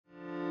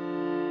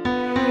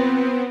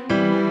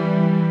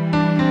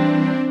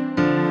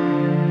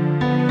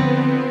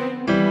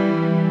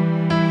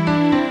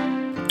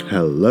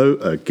Hello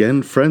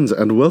again, friends,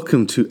 and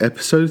welcome to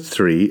episode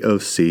 3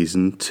 of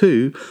season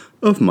 2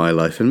 of My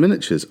Life in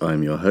Miniatures.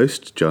 I'm your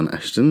host, John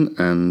Ashton,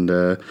 and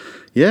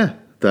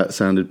that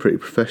sounded pretty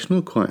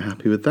professional. Quite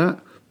happy with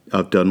that.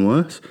 I've done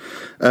worse.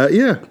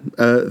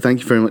 Thank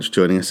you very much for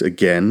joining us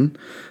again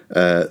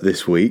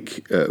this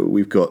week.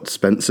 We've got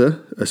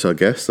Spencer as our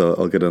guest.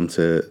 I'll get on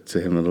to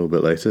him a little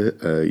bit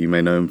later. You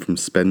may know him from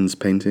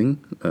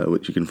SpensPainting,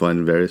 which you can find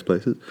in various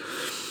places.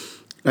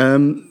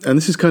 And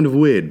this is kind of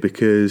weird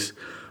because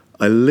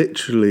I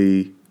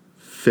literally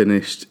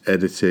finished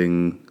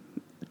editing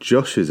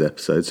Josh's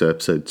episode, so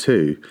episode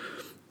 2,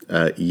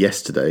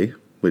 yesterday,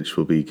 which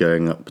will be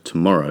going up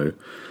tomorrow.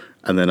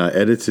 And then I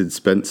edited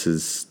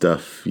Spencer's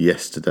stuff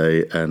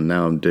yesterday, and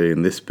now I'm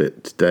doing this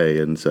bit today.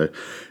 And so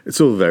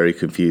it's all very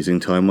confusing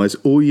time-wise.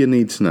 All you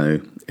need to know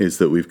is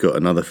that we've got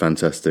another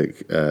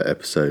fantastic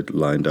episode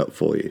lined up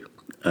for you.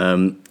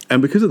 And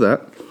because of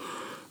that,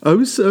 I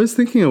was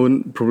thinking I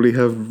wouldn't probably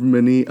have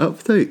many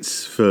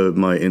updates for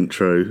my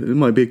intro. It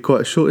might be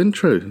quite a short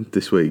intro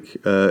this week.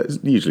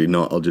 Usually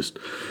not. I'll just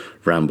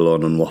ramble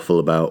on and waffle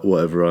about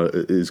whatever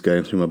is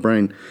going through my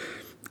brain.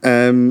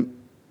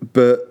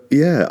 But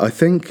yeah, I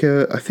think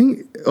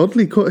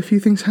oddly quite a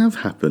few things have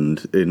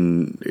happened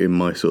in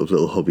my sort of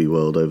little hobby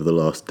world over the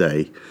last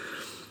day.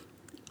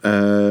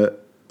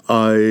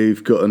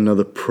 I've got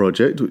another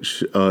project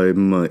which I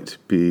might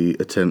be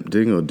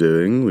attempting or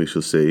doing. We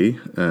shall see.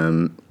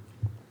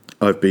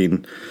 I've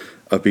been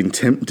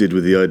tempted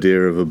with the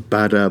idea of a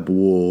Badab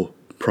War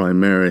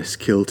Primaris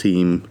kill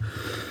team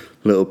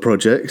little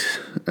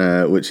project,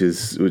 which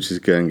is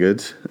going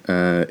good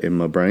in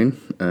my brain.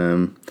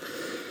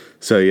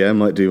 So yeah, I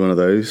might do one of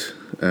those.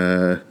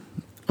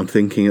 I'm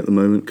thinking at the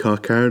moment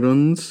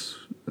Carcharodons,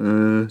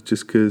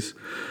 just because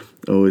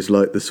I always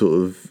like the sort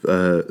of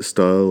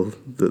style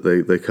that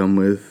they come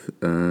with.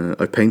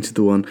 I painted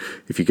the one,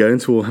 if you go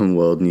into Warhammer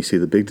World and you see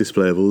the big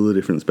display of all the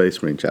different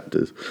Space Marine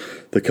chapters,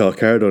 the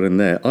Carcharodon in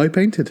there, I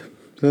painted.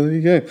 So there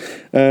you go.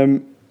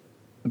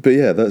 But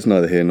yeah, that's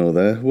neither here nor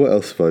there. What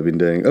else have I been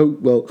doing? Oh,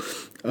 well,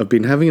 I've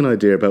been having an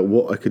idea about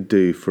what I could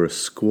do for a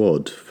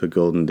squad for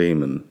Golden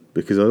Demon,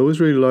 because I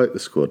always really like the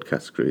squad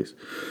categories,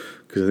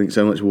 because I think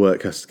so much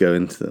work has to go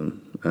into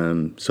them.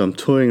 So I'm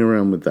toying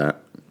around with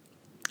that.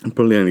 It'll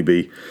probably only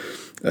be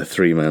a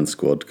 3-man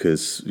squad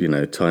because,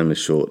 time is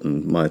short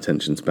and my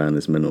attention span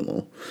is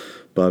minimal.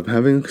 But I'm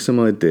having some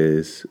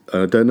ideas.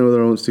 I don't know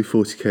whether I want to do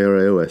 40k or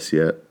AOS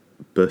yet,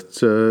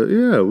 but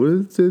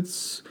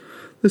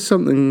there's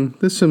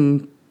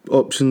some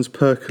options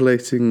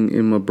percolating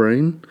in my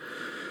brain.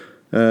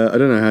 I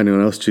don't know how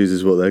anyone else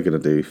chooses what they're going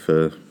to do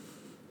for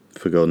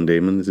Golden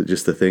Demon. Is it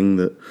just the thing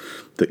that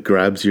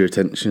grabs your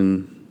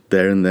attention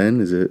there and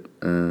then? Is it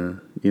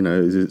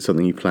is it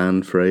something you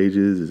planned for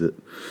ages?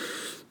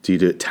 Do you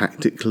do it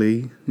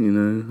tactically? I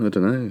don't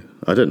know.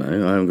 I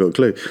haven't got a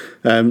clue.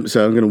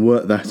 So I'm going to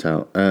work that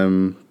out.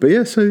 But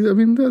yeah, so I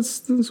mean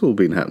that's all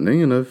been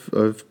happening, and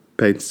I've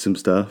painted some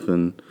stuff,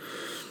 and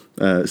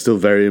still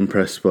very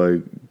impressed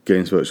by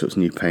Games Workshop's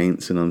new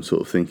paints, and I'm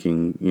sort of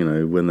thinking,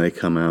 when they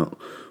come out,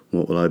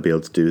 what will I be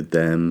able to do with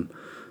them?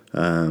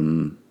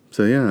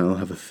 So yeah, I'll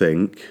have a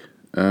think.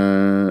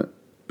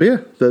 But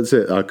yeah, that's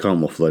it. I can't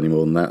waffle any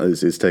more than that.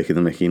 It's taking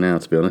the mickey now,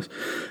 to be honest.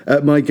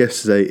 My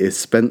guest today is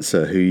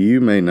Spencer, who you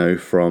may know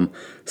from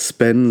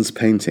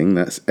SpensPainting.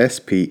 That's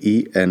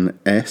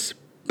SPENS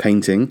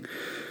Painting,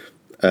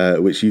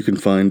 which you can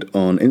find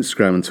on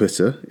Instagram and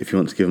Twitter if you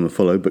want to give him a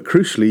follow. But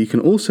crucially, you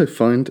can also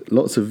find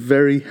lots of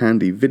very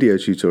handy video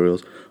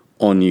tutorials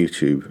on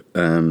YouTube,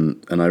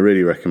 and I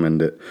really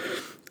recommend it.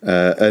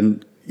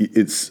 And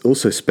it's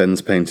also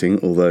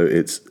SpensPainting, although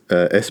it's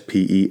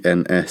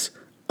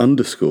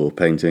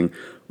SPENS_painting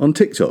on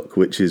TikTok,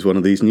 which is one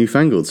of these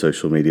newfangled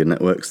social media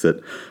networks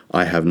that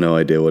I have no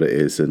idea what it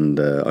is, and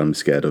I'm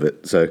scared of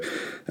it. So,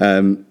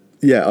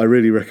 I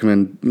really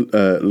recommend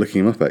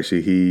looking him up,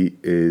 actually. He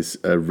is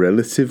a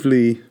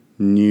relatively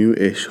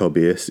new-ish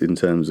hobbyist in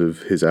terms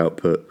of his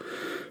output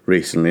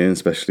recently, and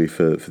especially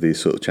for these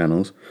sort of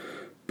channels.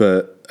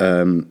 But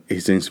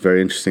he's doing some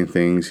very interesting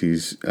things.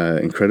 He's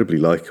incredibly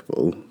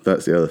likeable.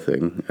 That's the other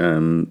thing.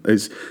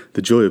 It's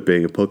the joy of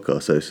being a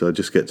podcast host. So I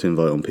just get to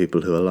invite on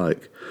people who I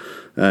like.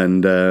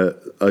 And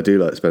I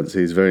do like Spencer.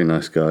 He's a very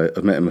nice guy.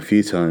 I've met him a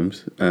few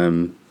times.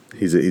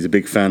 He's a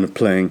big fan of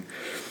playing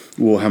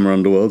Warhammer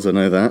Underworlds. I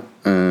know that.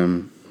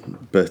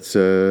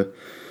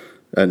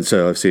 And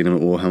so I've seen him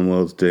at Warhammer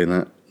Worlds doing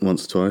that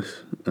once or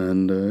twice.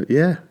 And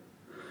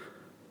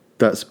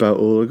that's about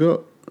all I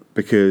got.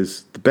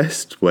 Because the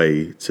best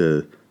way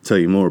to tell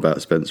you more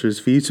about Spencer is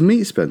for you to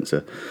meet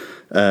Spencer,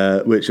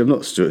 which I'm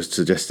not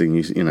suggesting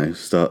you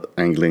start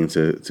angling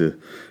to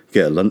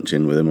get a lunch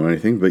in with him or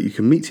anything, but you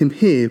can meet him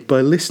here by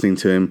listening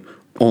to him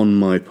on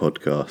my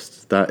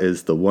podcast. That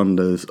is the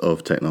wonders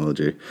of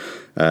technology.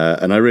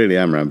 And I really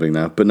am rambling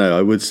now, but no,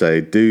 I would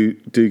say do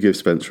give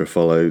Spencer a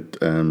follow,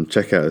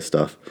 check out his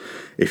stuff.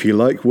 If you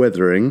like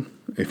weathering,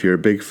 if you're a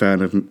big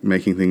fan of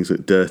making things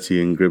look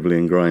dirty and gribbly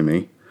and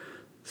grimy,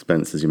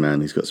 Spencer's your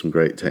man. He's got some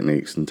great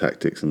techniques and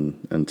tactics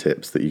and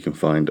tips that you can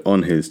find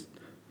on his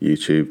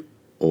YouTube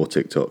or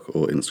TikTok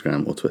or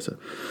Instagram or Twitter.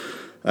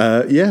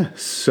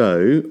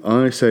 So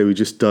I say we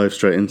just dive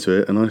straight into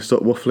it and I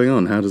stop waffling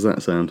on. How does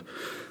that sound?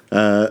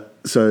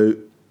 So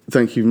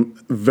thank you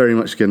very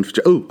much again for...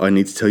 I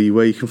need to tell you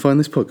where you can find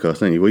this podcast,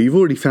 don't you? Well, you've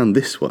already found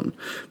this one,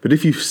 but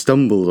if you've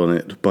stumbled on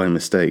it by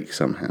mistake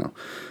somehow,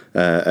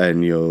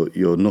 and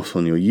you're not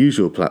on your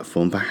usual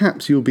platform,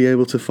 perhaps you'll be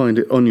able to find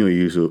it on your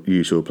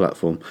usual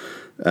platform,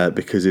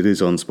 because it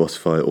is on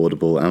Spotify,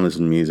 Audible,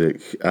 Amazon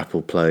Music,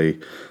 Apple Play,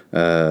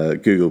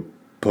 Google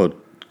Play,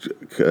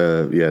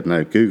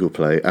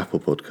 Apple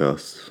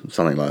Podcasts,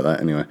 something like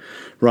that. Anyway,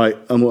 right,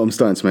 I'm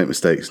starting to make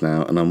mistakes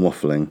now, and I'm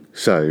waffling.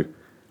 So,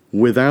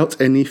 without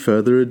any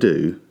further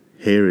ado,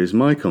 here is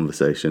my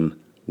conversation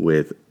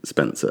with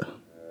Spencer.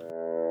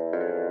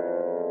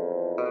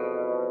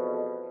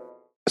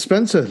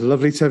 Spencer,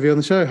 lovely to have you on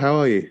the show. How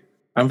are you?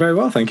 I'm very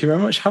well, thank you very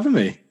much for having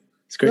me.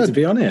 It's great to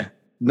be on here.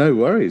 No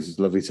worries. It's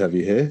lovely to have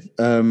you here.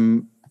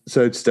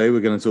 So today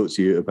we're going to talk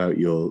to you about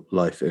your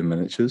life in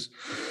miniatures.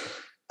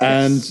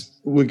 And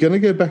we're going to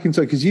go back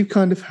into it because you've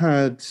kind of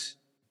had...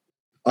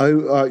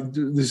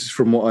 this is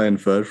from what I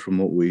inferred from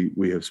what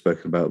we have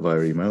spoken about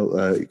via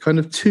email, kind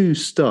of two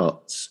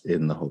starts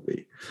in the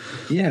hobby.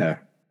 Yeah.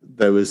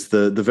 There was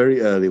the very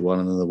early one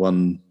and then the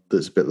one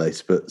that's a bit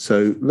later. But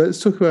so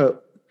let's talk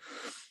about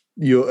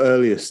your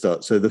earliest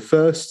start. So the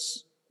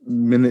first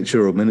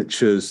miniature or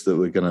miniatures that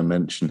we're going to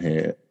mention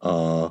here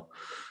are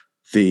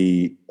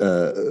the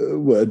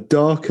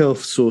Dark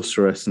Elf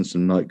Sorceress and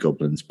some Night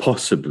Goblins,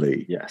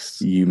 possibly.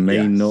 Yes. You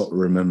may not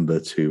remember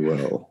too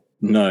well.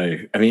 No.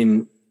 I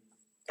mean,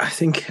 I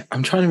think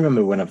I'm trying to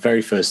remember when I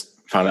very first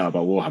found out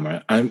about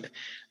Warhammer. I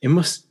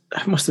must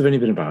have only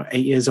been about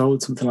 8 years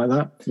old, something like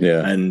that.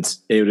 Yeah. And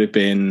it would have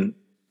been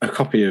a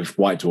copy of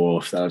White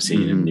Dwarf that I've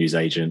seen in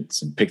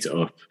newsagents and picked it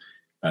up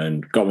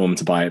and got mum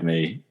to buy it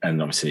me, and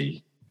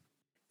obviously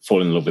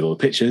fall in love with all the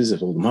pictures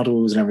of all the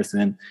models and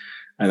everything,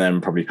 and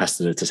then probably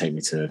pestered her to take me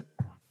to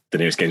the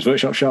nearest Games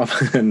Workshop shop.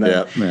 And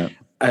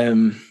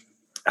I'm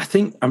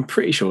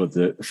pretty sure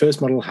the first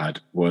model I had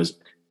was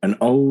an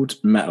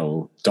old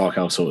metal Dark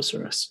Elf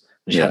Sorceress.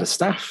 She had a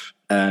staff.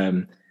 I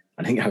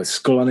think it had a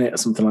skull on it or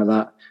something like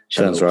that. She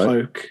Sounds had a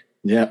right. cloak.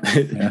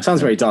 Yeah. Sounds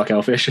very Dark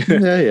Elfish.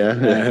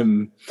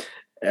 I'm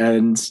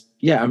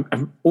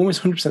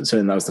almost 100%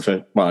 certain that was the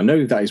first. Well, I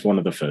know that is one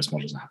of the first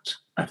models I had.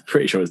 I'm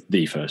pretty sure it's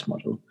the first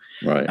model.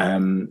 Right.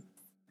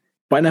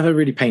 But I never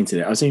really painted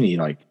it. I was only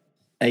like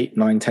 8,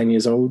 9, 10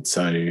 years old,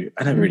 so I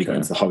never really got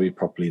into the hobby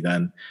properly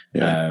then.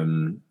 Yeah.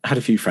 I had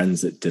a few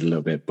friends that did a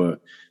little bit,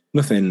 but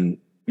nothing,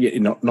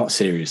 not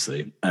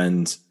seriously.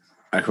 And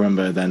I can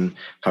remember then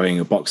having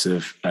a box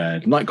of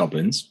Night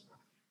Goblins.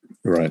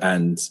 Right.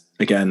 And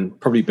again,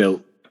 probably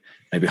built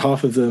maybe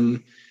half of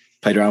them,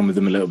 played around with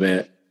them a little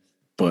bit,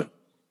 but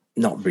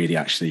not really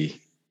actually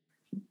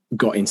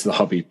got into the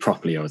hobby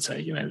properly, I would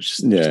say.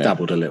 Just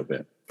dabbled a little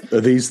bit. Are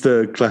these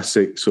the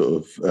classic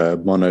sort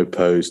of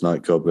monopose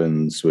Night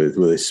Goblins were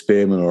they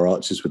spearmen or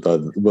archers with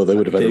either? Well, they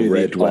would have had a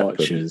red weapon.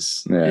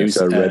 Archers. Yeah, it was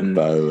a red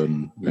bow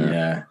and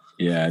the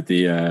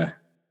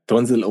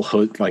ones with the little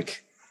hood,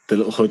 like the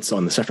little hoods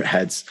on the separate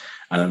heads,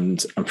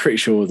 and I'm pretty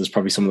sure there's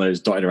probably some of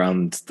those dotted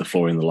around the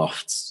floor in the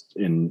lofts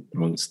in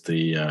amongst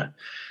the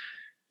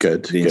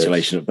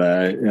insulation up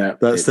there. Yeah,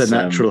 that's their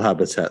natural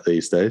habitat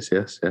these days.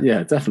 Yes.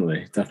 Yeah,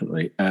 definitely.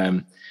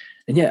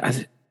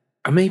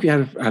 I maybe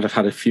I'd have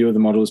had a few of the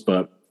models,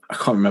 but I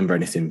can't remember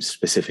anything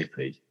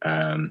specifically.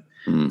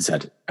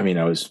 Said, I mean,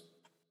 I was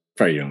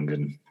very young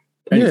and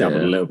only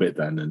dabbled a little bit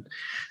then,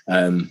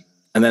 and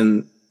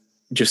then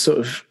just sort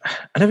of,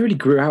 I never really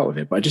grew out of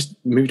it, but I just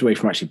moved away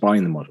from actually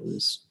buying the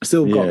models. I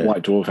still got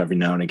White Dwarf every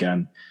now and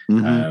again.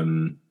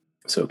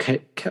 So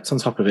kept on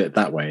top of it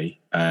that way.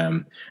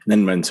 And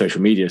then when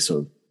social media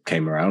sort of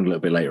came around a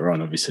little bit later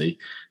on, obviously,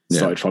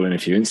 started following a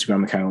few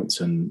Instagram accounts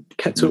and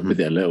kept up with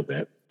it a little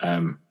bit.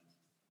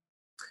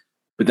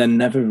 But then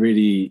never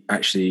really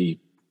actually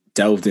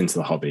delved into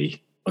the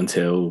hobby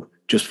until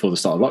just before the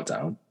start of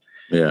lockdown.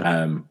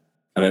 Yeah.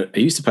 And I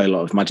used to play a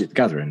lot of Magic the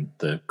Gathering,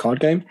 the card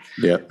game.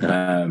 Yeah.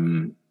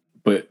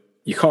 But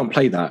you can't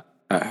play that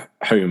at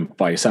home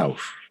by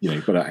yourself.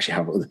 You've got to actually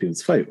have other people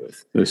to play it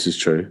with. This is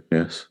true,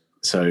 yes.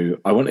 So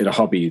I wanted a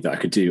hobby that I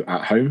could do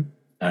at home.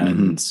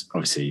 And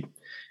obviously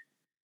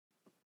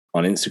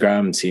on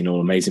Instagram, seeing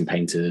all amazing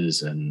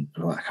painters and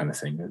all that kind of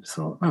thing. I just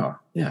thought, Warhammer.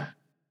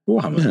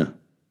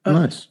 Yeah,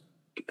 nice.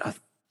 I'll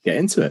get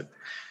into it.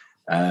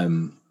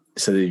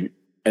 So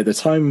at the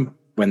time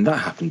when that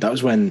happened, that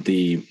was when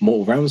the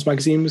Mortal Realms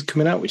magazine was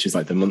coming out, which is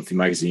like the monthly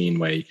magazine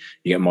where you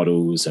get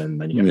models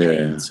and then you get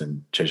paints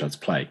and shows you how to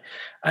play.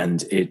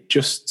 And it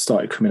just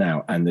started coming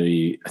out. And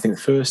I think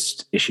the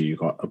first issue, you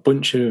got a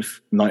bunch of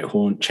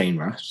Nighthaunt chain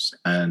rasps,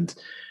 and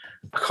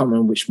I can't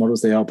remember which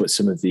models they are, but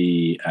some of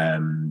the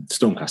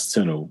Stormcast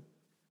Eternal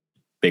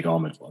big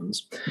armored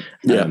ones.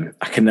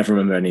 I can never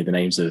remember any of the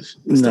names of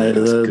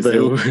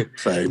they're all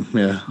same.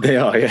 Yeah, they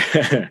are.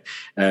 Yeah,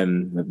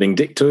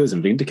 Vindictors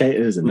and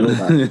Vindicators and all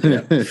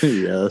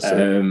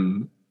that.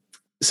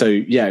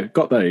 So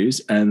got those,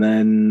 and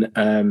then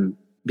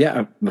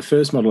the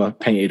first model I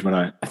painted when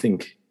I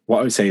think what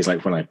I would say is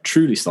like when I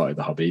truly started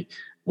the hobby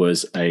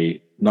was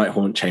a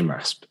Nighthaunt chain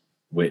rasp,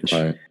 which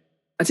Right.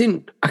 I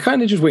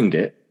kind of just winged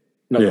it,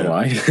 not gonna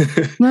lie.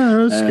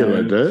 No, that's a good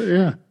way to do it,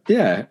 yeah.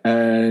 Yeah,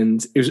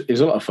 and it was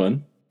a lot of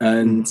fun.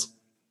 And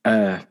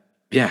I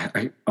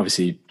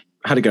obviously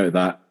had a go at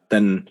that.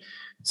 Then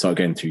started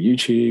going through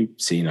YouTube,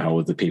 seeing how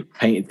other people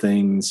painted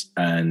things,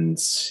 and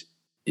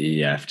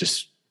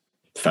just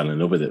fell in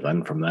love with it.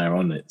 Then from there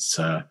on, it's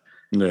I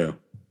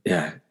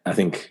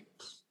think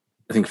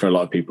for a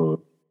lot of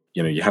people,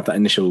 you have that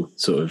initial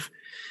sort of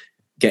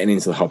getting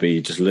into the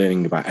hobby, just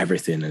learning about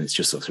everything, and it's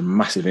just such a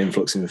massive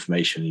influx of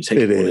information. You take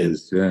it all in.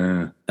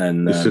 Yeah.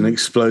 And it's an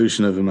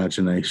explosion of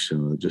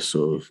imagination that just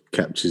sort of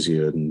captures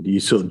you, and you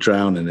sort of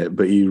drown in it,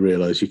 but you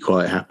realise you're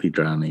quite happy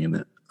drowning in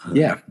it.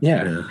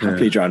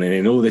 Happily drowning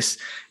in all this,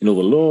 in all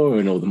the lore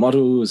and all the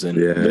models, and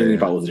learning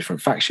about all the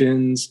different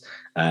factions.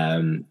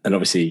 And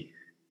obviously,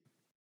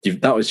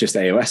 that was just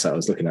AOS that I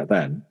was looking at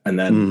then, and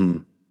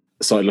then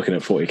started looking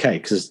at 40k,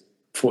 because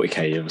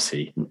 40k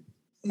obviously.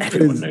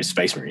 Everyone knows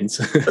Space Marines.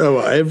 Oh,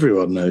 well,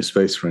 everyone knows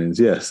Space Marines.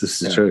 Yes,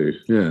 this is true.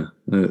 Yeah,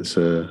 it's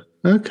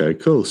okay,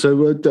 cool.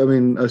 So, I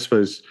mean, I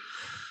suppose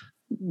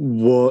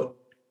what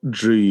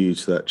drew you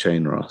to that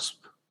chain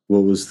rasp? What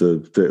was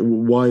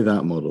why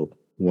that model?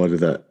 Why did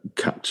that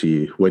capture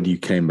you when you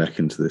came back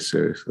into this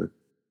seriously?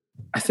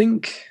 I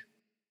think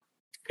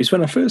it's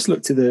when I first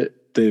looked at the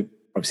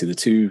obviously the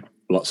two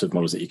lots of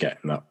models that you get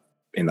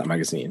in that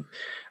magazine,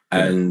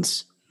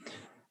 and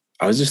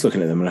I was just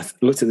looking at them, and I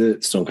looked at the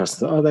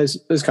Stormcast and thought,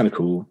 those kind of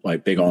cool,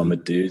 like big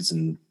armored dudes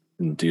and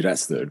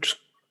dudettes that are just,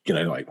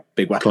 like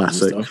big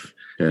weapons Classic. and stuff.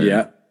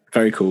 Yeah,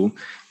 very cool.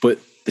 But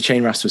the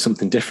chain rasp was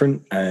something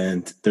different,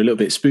 and they're a little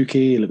bit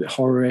spooky, a little bit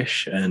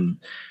horror-ish, and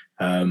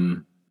I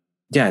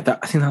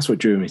think that's what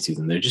drew me to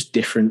them. They're just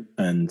different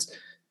and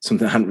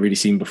something I hadn't really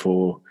seen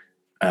before.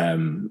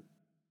 And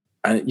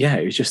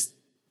it was just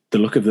the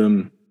look of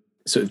them.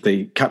 Sort of,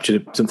 they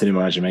captured something in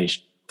my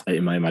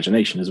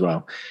imagination as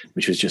well,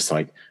 which was just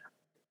like,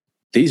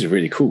 these are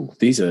really cool.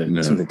 These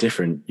are something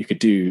different. You could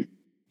do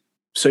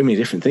so many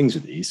different things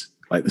with these.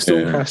 Like the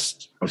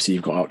Stormcast, obviously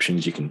you've got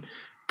options. You can,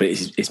 but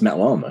it's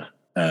metal armor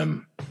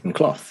and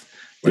cloth.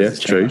 Yeah,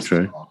 true.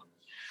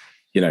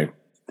 It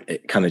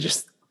kind of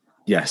just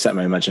set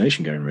my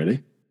imagination going,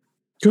 really.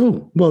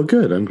 Cool. Well,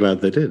 good. I'm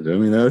glad they did. I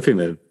mean, I think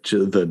the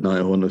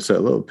Nighthaunt have set a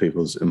lot of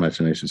people's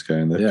imaginations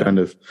going. They're kind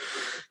of,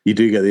 you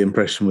do get the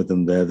impression with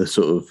them, they're the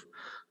sort of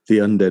the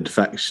undead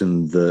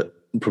faction that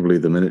probably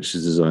the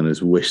miniatures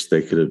designers wish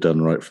they could have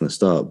done right from the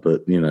start.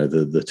 But,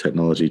 the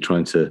technology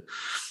trying to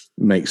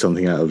make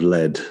something out of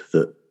lead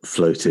that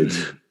floated,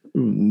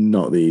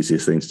 not the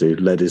easiest thing to do.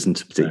 Lead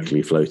isn't a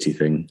particularly floaty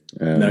thing.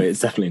 No, it's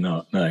definitely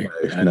not. No.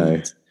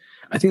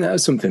 I think that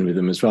was something with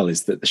them as well,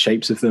 is that the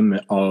shapes of them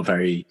are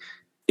very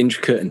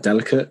intricate and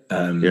delicate,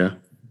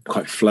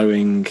 quite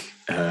flowing.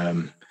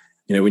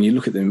 When you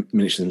look at the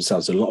miniatures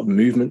themselves, there's a lot of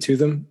movement to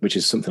them, which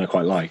is something I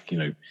quite like.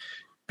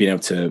 Being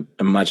able to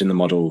imagine the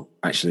model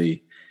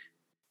actually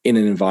in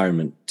an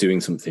environment doing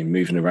something,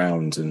 moving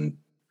around and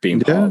being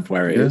part of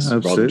where it is,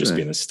 absolutely, rather than just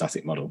being a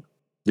static model.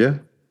 Yeah,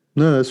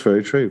 no, that's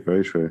very true.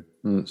 Very true.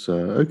 That's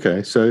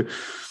okay. So,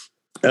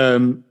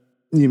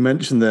 you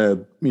mentioned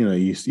there,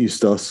 you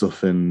started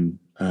off in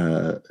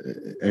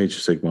Age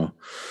of Sigmar,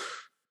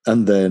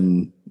 and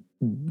then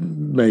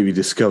maybe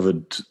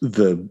discovered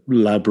the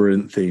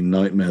labyrinthine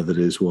nightmare that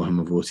is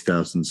Warhammer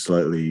 40,000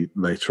 slightly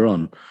later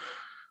on.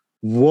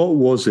 What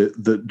was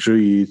it that drew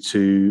you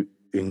to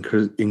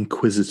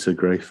Inquisitor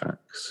Greyfax?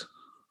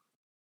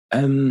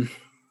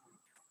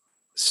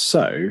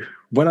 So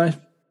when I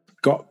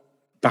got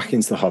back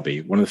into the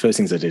hobby, one of the first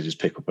things I did was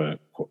pick up a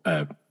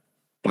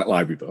Black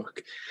Library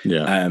book.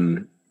 Yeah.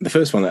 The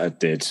first one that I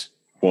did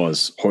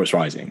was Horus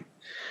Rising,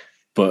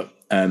 but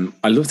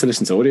I love to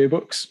listen to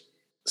audiobooks.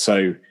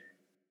 So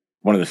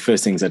one of the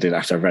first things I did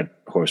after I read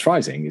Horus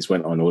Rising is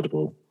went on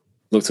Audible,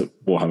 looked at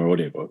Warhammer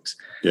audiobooks,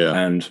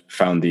 and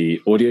found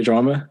the audio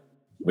drama,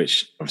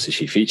 which obviously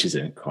she features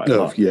in quite a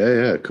lot.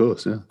 Yeah, of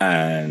course, yeah.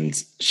 And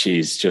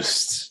she's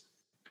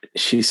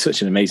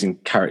such an amazing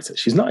character.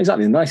 She's not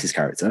exactly the nicest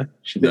character.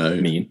 She's a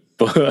bit mean,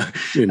 but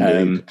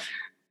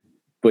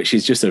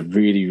she's just a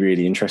really,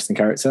 really interesting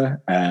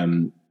character.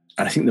 And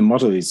I think the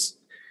model is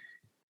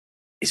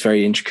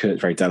very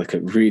intricate, very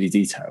delicate, really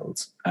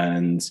detailed.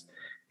 And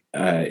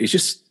it's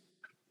just,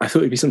 I thought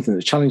it'd be something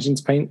that's challenging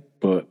to paint,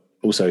 but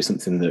also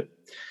something that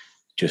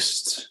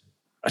just,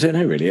 I don't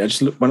know really.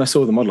 When I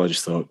saw the model, I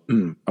just thought,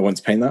 I want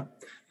to paint that.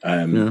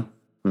 And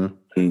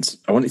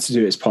I wanted to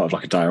do it as part of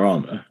like a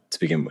diorama to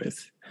begin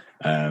with.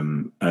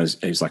 It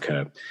was like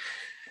how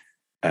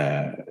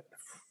to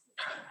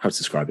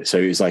describe it? So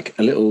it was like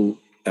a little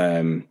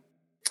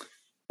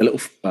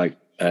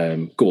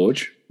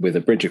gorge with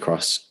a bridge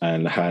across,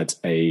 and had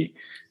a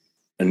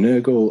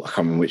Nurgle. I can't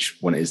remember which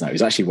one it is now. It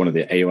was actually one of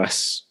the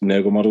AOS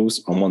Nurgle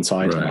models on one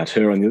side, and I had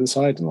her on the other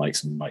side, and like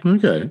some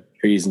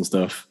trees and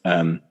stuff.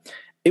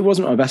 It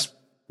wasn't my best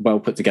well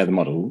put together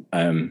model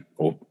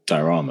or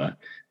diorama,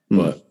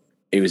 but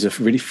it was a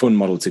really fun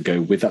model to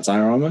go with that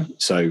diorama.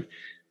 So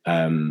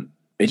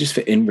it it just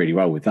fit in really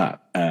well with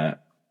that.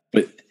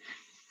 But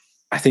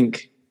I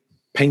think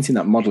painting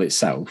that model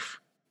itself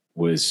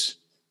was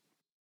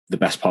the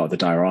best part of the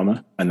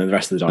diorama, and then the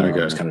rest of the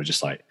diorama was kind of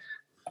just like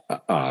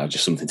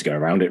just something to go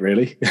around it,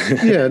 really.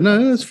 Yeah,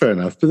 no, that's fair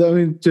enough. But I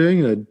mean,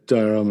 doing a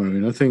diorama, I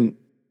mean, I think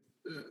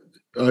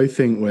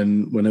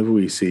whenever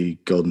we see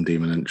Golden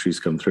Demon entries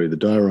come through, the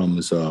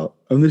dioramas are,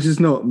 and this is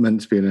not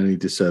meant to be in any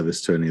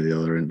disservice to any of the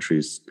other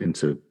entries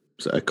into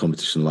a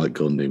competition like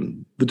Golden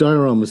Demon, the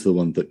dioramas are the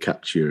ones that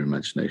capture your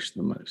imagination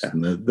the most.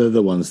 And they're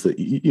the ones that,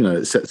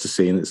 it sets a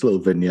scene, it's a little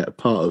vignette, a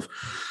part of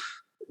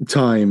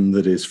time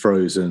that is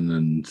frozen,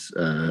 and,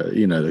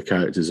 the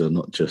characters are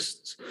not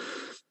just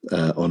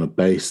on a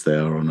base, they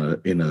are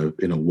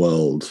in a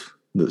world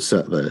that's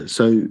set there.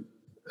 So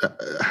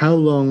how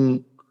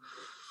long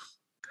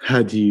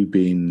had you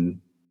been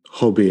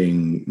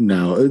hobbying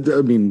now?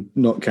 I mean,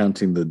 not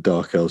counting the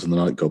Dark Elves and the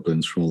Night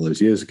Goblins from all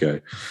those years ago.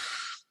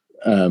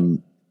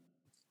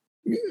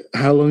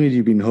 How long had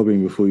you been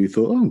hobbying before you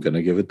thought, I'm going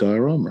to give a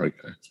diorama a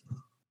go?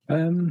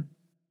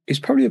 It's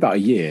probably about a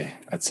year,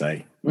 I'd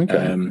say.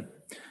 Okay.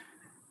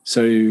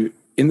 So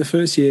in the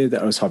first year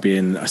that I was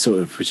hobbying, I sort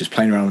of was just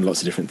playing around with lots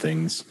of different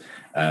things.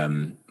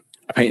 I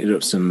painted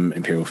up some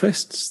Imperial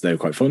Fists. They were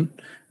quite fun.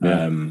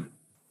 Yeah.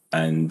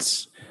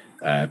 And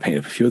painted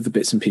up a few other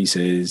bits and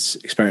pieces,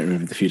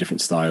 experimented with a few different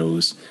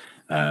styles.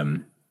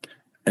 And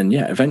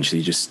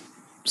eventually just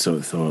sort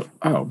of thought,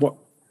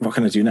 what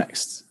can I do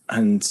next?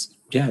 And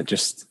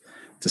just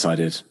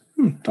decided,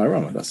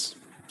 diorama, that's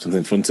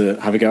something fun to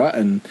have a go at.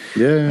 And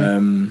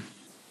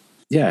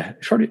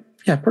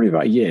probably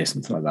about a year,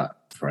 something like that,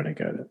 before I had a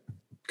go at it.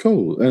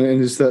 Cool.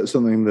 And is that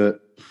something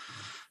that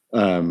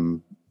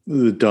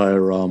the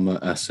diorama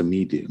as a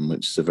medium,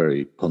 which is a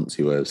very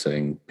poncy way of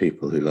saying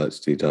people who like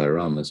to do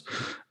dioramas,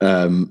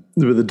 but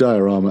the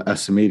diorama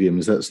as a medium,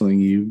 is that something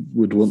you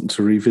would want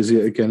to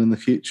revisit again in the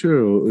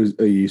future, or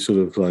are you sort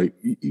of like,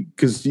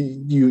 because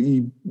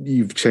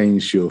you've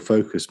changed your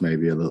focus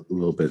maybe a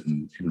little bit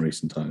in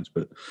recent times,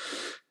 but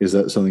is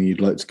that something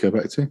you'd like to go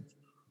back to?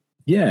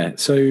 Yeah,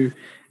 so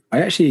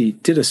I actually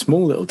did a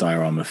small little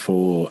diorama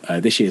for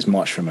this year's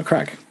March from a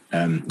Crag.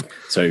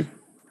 So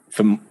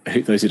for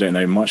those who don't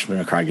know, March from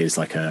a Crag is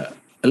like a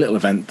little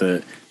event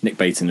that Nick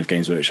Baton of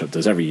Games Workshop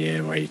does every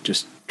year, where he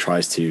just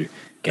tries to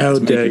get how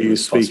as many dare people you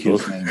as speak possible.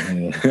 His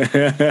name here.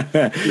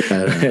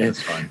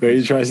 That's fine. Where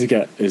he tries to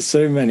get as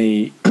so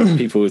many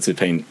people to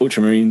paint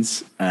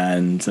ultramarines,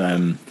 and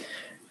I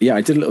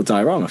did a little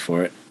diorama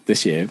for it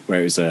this year,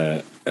 where it was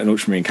an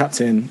ultramarine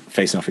captain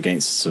facing off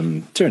against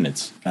some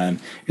Tyranids.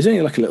 It was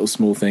only like a little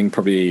small thing,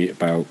 probably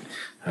about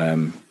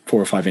 4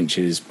 or 5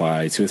 inches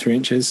by 2 or 3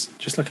 inches,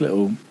 just like a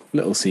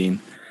little scene.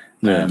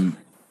 And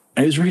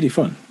it was really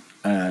fun.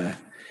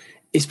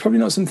 It's probably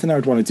not something I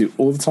would want to do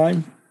all the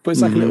time, but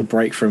it's like a little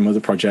break from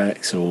other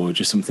projects, or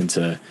just something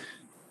to,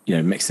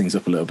 mix things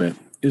up a little bit.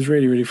 It was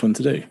really, really fun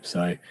to do.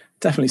 So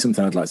definitely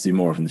something I'd like to do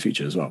more of in the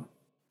future as well.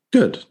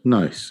 Good,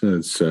 nice.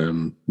 It's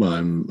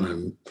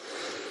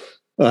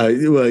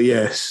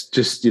yes,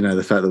 just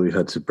the fact that we've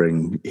had to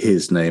bring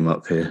his name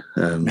up here.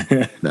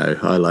 No,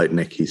 I like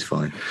Nick; he's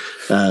fine.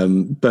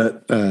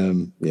 But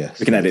yes,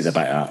 we can edit the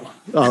bit out.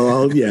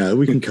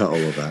 We can cut all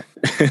of that.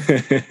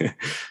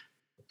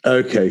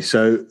 Okay,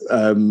 so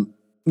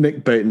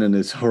Nick Baton and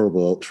his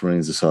horrible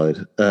Ultramarines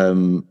aside,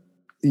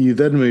 you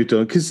then moved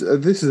on, because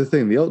this is the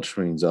thing: the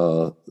Ultramarines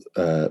are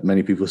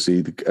many people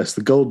see as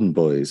the golden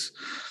boys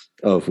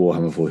of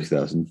Warhammer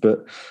 40,000,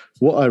 but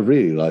what I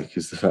really like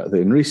is the fact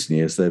that in recent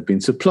years they've been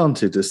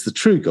supplanted as the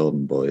true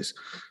golden boys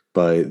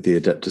by the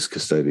Adeptus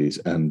Custodes,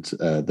 and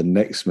the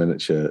next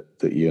miniature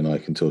that you and I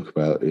can talk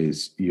about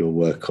is your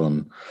work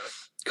on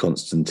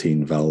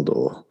Constantine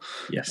Valdor.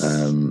 Yes.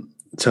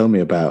 Tell me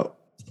about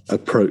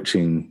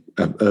approaching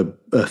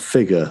a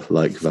figure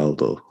like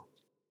Valdor.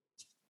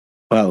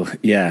 Well,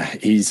 yeah,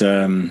 he's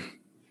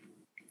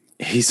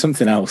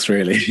something else,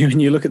 really. When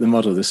you look at the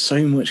model, there's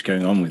so much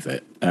going on with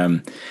it.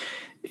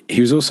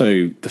 He was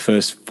also the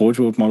first Forge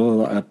World model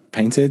that I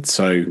painted,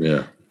 so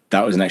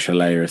that was an extra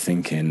layer of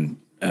thinking.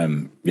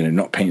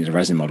 Not painted a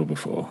resin model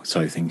before,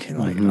 so thinking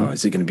like,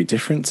 is it going to be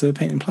different to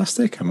painting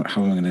plastic? How am I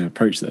going to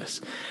approach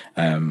this?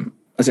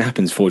 As it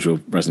happens, Forge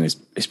World resin is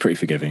pretty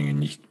forgiving,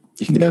 and you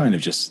can kind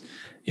of just,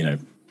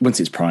 once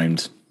it's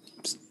primed,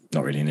 it's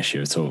not really an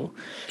issue at all.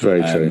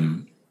 Very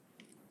true.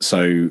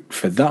 So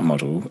for that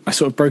model, I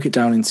sort of broke it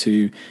down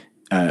into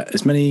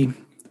as many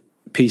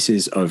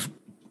pieces that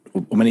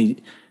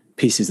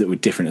were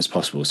different as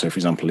possible. So, for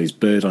example, his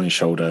bird on his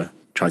shoulder,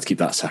 tried to keep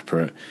that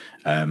separate.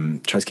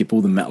 Tried to keep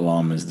all the metal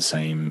armors the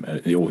same,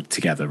 or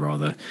together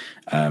rather.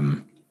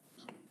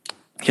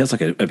 He has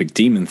like a big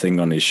demon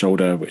thing on his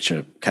shoulder, which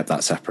kept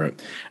that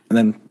separate, and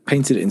then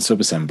painted it in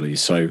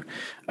sub-assemblies. So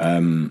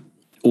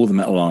all the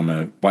metal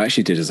armor, what I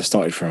actually did is I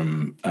started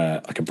from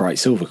like a bright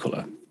silver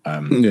color,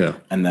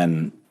 and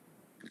then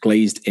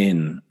glazed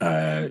in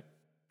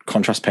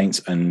contrast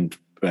paints and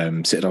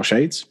Citadel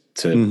shades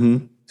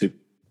to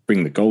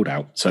bring the gold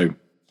out. So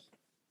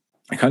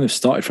I kind of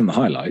started from the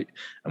highlight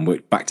and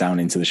worked back down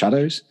into the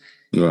shadows,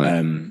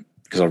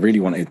 because I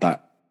really wanted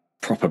that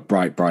proper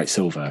bright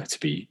silver to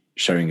be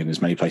showing in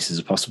as many places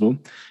as possible.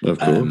 Of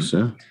course,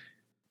 yeah.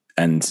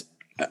 And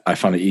I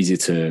find it easier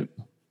to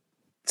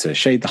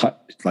shade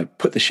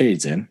put the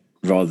shades in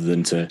rather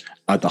than to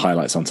add the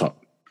highlights on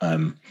top.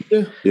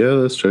 Yeah,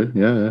 that's true.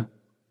 Yeah.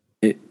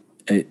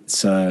 It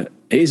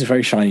is a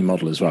very shiny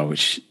model as well,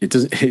 which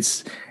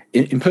it's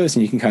in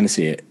person you can kind of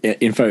see it.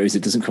 In photos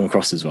it doesn't come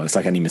across as well. It's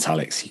like any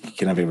metallics. You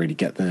can never really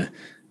get the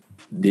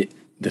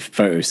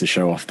photos to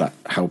show off that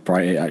how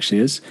bright it actually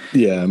is.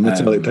 Yeah,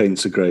 metallic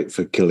paints are great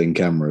for killing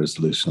camera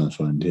resolution, I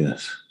find,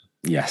 yes.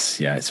 Yes,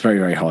 yeah, it's very,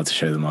 very hard to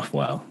show them off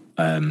well.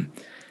 I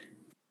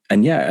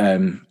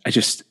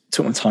just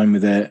took my time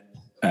with it,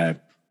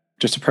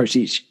 just approached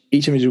each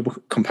individual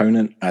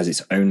component as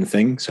its own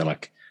thing. So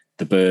like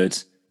the bird,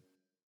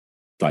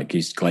 like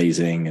used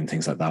glazing and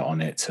things like that on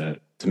it to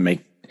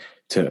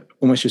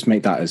almost just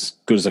make that as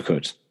good as I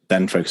could,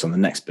 then focus on the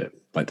next bit,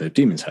 like the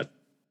demon's head.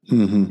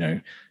 Mm-hmm. You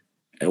know,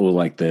 all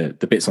like the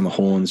bits on the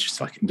horns, just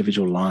like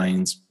individual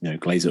lines, you know,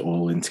 glaze it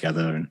all in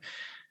together.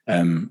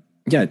 And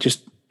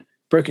just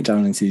broke it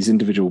down into these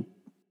individual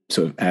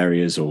sort of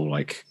areas or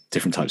like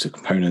different types of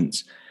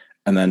components.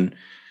 And then,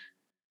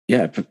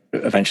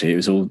 eventually it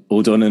was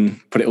all done and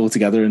put it all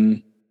together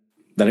and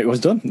then it was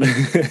done.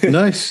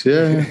 Nice.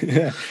 Yeah.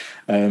 Yeah.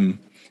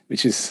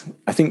 Which is,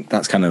 I think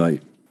that's kind of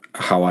like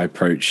how I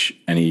approach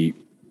any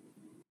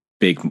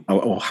big,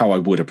 or how I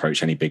would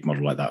approach any big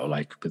model like that, or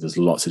like, but there's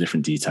lots of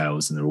different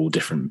details and they're all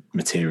different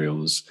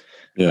materials.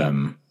 Yeah.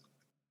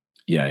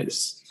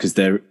 It's because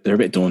they're a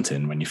bit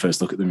daunting when you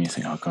first look at them. You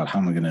think, oh God, how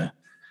am I going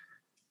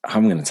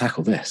to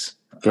tackle this?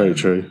 Very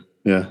true.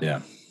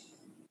 Yeah.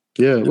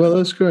 Yeah. Well,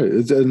 that's great.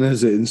 And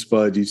has it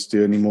inspired you to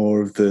do any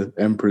more of the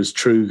Emperor's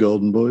True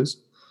Golden Boys?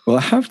 Well,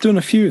 I have done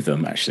a few of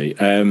them actually.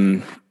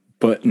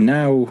 But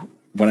now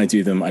when I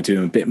do them a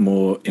bit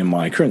more in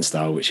my current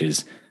style, which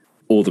is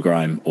all the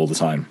grime all the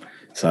time.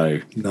 So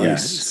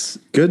nice.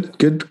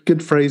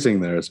 Good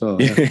phrasing there as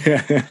well.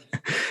 Yeah.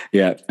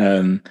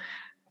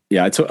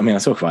 I talk about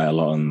it a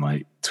lot on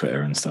like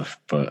Twitter and stuff,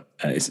 but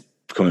it's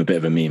become a bit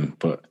of a meme.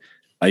 But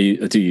I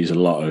do use a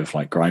lot of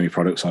like grimy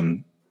products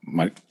in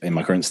my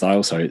current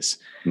style. So it's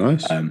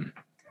nice.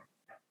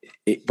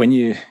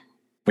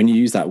 When you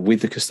use that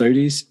with the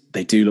Custodies,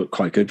 they do look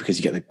quite good because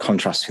you get the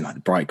contrast between like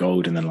the bright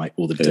gold and then like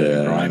all the dirt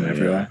and grime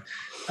everywhere.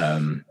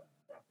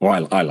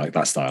 I like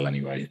that style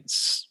anyway.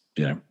 It's,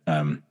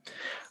 I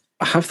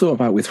have thought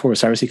about with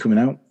Horus Heresy coming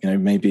out,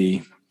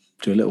 maybe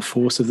do a little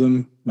force of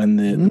them when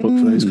the book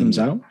for those comes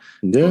out.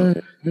 Yeah.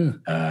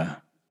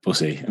 We'll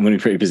see. I'm going to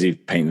be pretty busy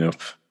painting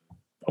up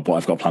what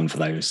I've got planned for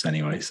those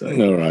anyway. So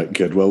all right,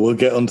 good. Well, we'll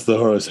get onto the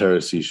Horus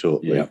Heresy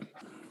shortly. Yeah.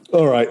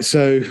 All right,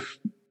 so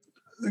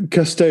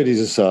Custodies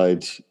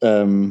aside,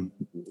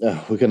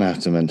 we're going to have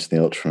to mention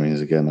the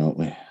Ultramarines again, aren't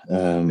we?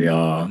 We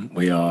are.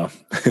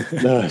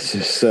 No, it's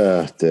just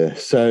dear.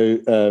 So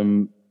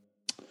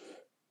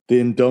the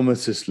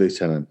Indomitus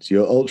Lieutenant,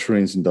 your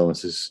Ultramarines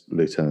Indomitus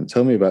Lieutenant.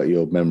 Tell me about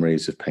your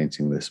memories of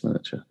painting this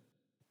miniature.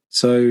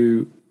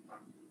 So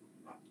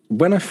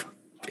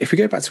if we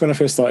go back to when I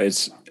first started,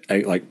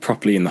 like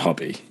properly in the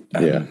hobby,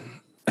 I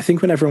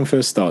think when everyone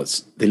first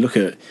starts, they look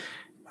at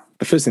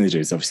the first thing they do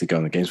is obviously go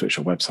on the Games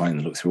Workshop website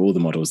and look through all the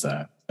models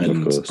there,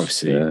 and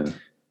obviously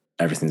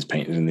everything's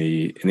painted in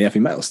the heavy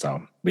metal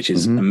style, which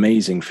is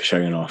amazing for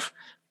showing off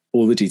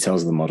all the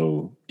details of the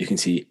model. You can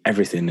see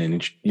everything,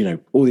 and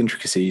all the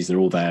intricacies. They're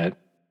all there.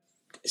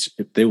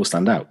 They all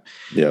stand out.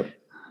 Yeah.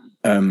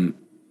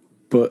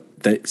 But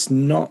that's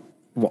not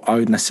what I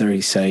would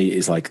necessarily say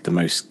is like the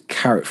most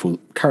characterful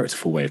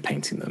way of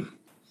painting them.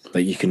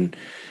 Like you can,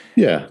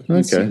 see all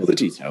the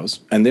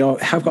details, and they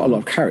have got a lot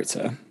of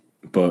character,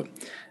 but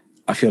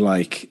I feel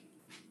like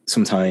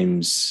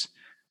sometimes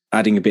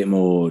adding a bit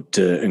more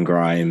dirt and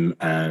grime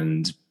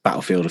and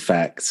battlefield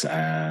effects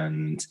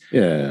and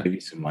maybe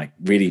some like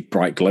really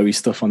bright glowy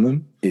stuff on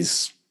them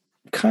is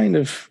kind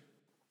of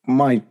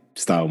my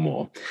style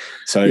more.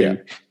 So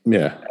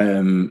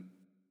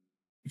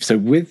so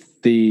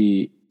with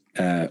the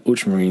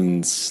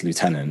Ultramarines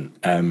Lieutenant,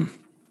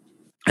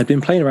 I've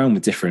been playing around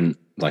with different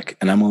like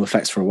enamel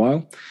effects for a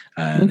while,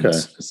 and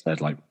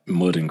said like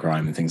mud and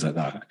grime and things like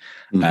that.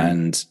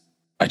 And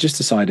I just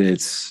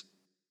decided,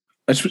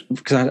 because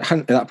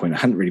at that point I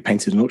hadn't really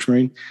painted an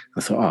Ultramarine.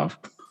 I thought,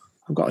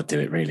 I've got to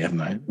do it really,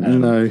 haven't I?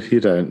 No, you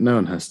don't. No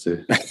one has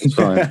to. It's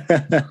fine.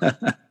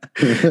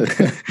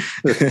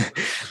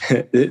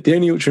 The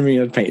only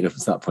Ultramarine I'd painted up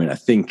at that point, I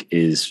think,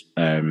 is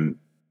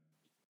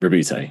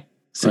Rabute.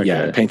 So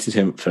I painted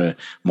him for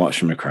March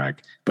from McCrag.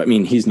 But I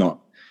mean, he's not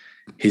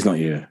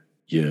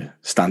your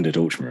standard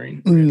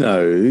Ultramarine. Really.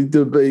 No,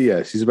 but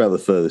yes, he's about the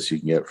furthest you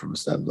can get from a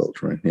standard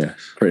Ultramarine.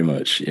 Yes, pretty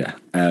much. Yeah.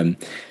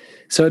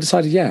 So I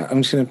decided,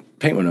 I'm just going to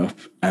paint one up,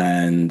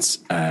 and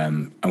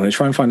I'm going to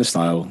try and find a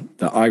style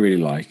that I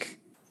really like.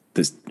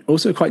 That's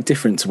also quite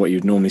different to what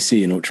you'd normally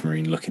see an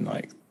Ultramarine looking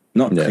like.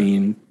 Not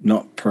clean,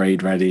 not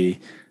parade ready,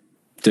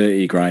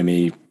 dirty,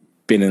 grimy,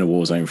 been in a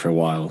war zone for a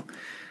while,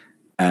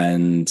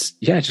 and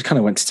just kind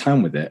of went to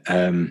town with it.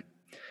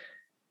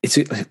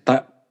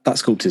 That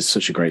sculpt is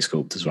such a great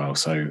sculpt as well.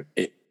 So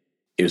it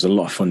it was a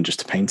lot of fun just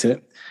to paint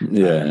it.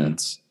 Yeah. And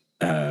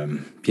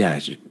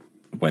just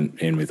went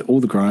in with all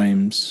the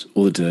grimes,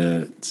 all the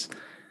dirt,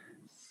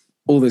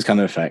 all those kind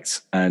of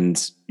effects. And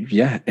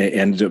it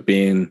ended up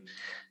being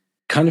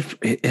kind of,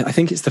 I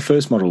think it's the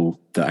first model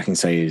that I can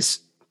say is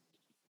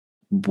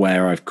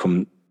where I've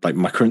come, like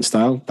my current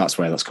style, that's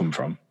where that's come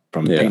from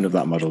painting up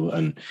that model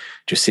and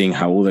just seeing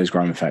how all those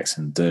grime effects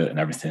and dirt and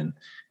everything,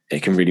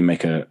 it can really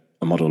make a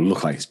model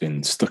look like it's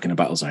been stuck in a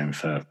battle zone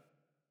for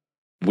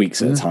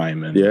weeks at a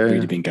time and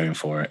really been going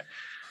for it.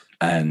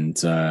 And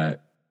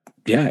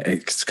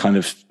it's kind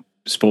of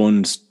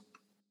spawned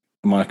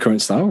my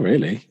current style,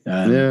 really.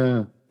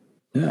 Yeah.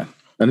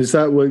 And is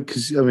that what,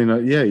 because I mean,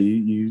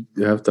 you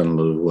have done a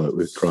lot of work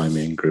with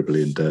grimy and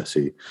gribbly and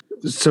dirty.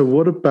 So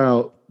what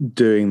about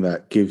doing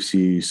that gives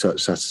you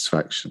such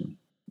satisfaction?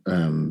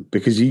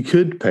 Because you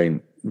could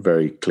paint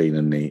very clean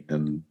and neat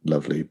and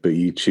lovely, but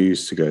you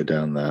choose to go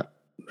down that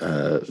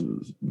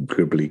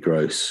gribbly,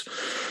 gross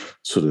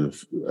sort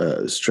of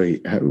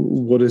street.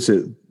 What is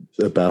it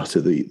about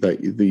it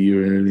that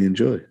you really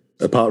enjoy?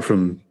 Apart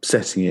from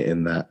setting it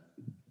in that,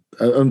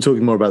 I'm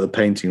talking more about the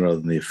painting rather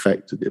than the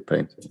effect of your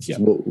painting. Yeah.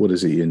 What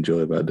is it you enjoy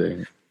about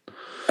doing it?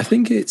 I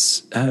think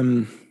it's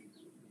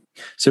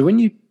so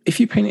if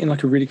you paint it in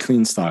like a really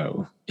clean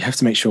style, you have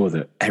to make sure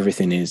that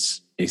everything is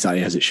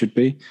exactly as it should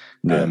be.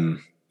 Yeah.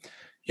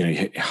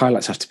 Your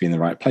highlights have to be in the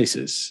right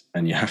places,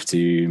 and you have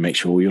to make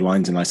sure all your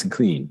lines are nice and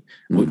clean.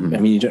 Mm-hmm. I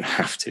mean, you don't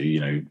have to,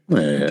 do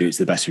it to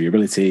the best of your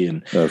ability,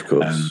 and of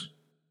course,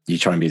 you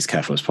try and be as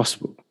careful as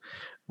possible.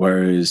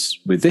 Whereas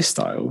with this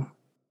style,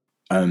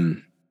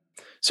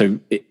 so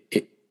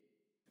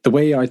the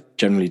way I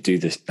generally do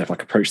this,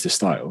 like approach this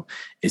style,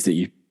 is that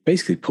you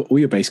basically put all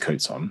your base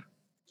coats on,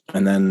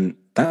 and then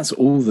that's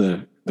all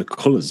the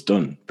colours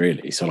done,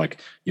 really. So like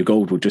your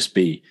gold will just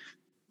be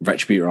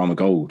Retributor Armor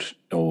Gold,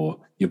 or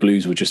your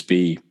blues will just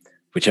be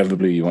whichever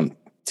blue you want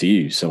to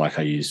use. So like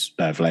I use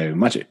Vallejo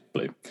Magic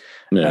Blue.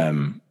 Yeah.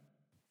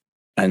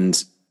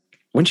 And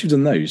once you've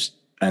done those,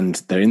 and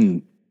they're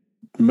in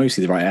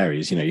mostly the right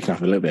areas, you can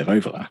have a little bit of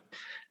overlap.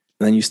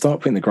 And then you start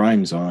putting the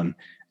grimes on,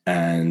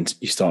 and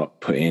you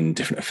start putting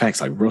different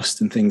effects like rust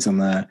and things on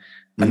there.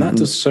 And that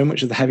does so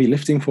much of the heavy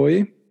lifting for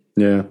you.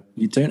 Yeah.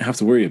 You don't have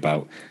to worry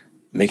about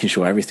making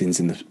sure everything's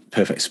in the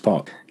perfect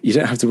spot. You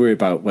don't have to worry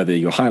about whether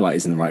your highlight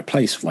is in the right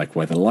place, like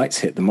whether the lights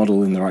hit the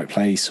model in the right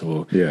place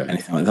or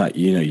anything like that.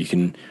 You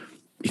can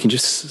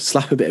just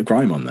slap a bit of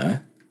grime on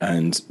there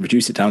and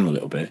reduce it down a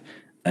little bit,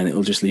 and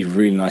it'll just leave a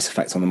really nice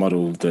effect on the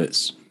model.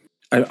 That's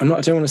I don't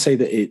want to say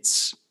that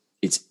it's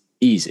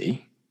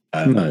easy.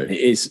 No. It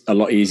is a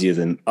lot easier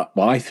than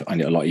I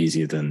find it a lot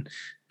easier than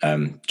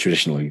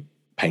traditionally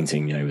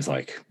painting, with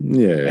like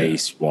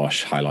base,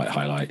 wash,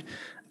 highlight.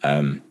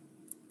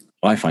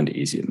 I find it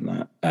easier than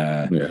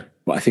that.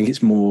 But I think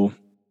it's more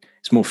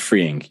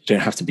freeing. You don't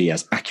have to be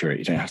as accurate.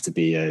 You don't have to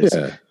be as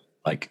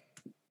like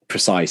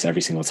precise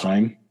every single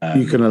time.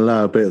 You can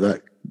allow a bit of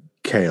that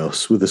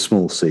chaos with a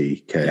small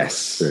c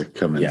chaos to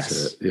come into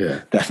it.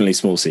 Yeah, definitely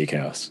small c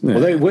chaos. Yeah.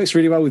 Although it works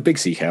really well with big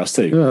c chaos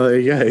too. Oh, there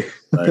you go.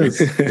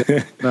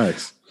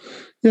 Nice.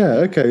 Yeah.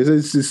 Okay.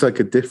 It's like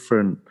a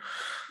different.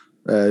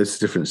 It's a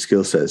different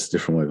skill set. It's a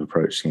different way of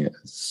approaching it.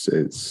 It's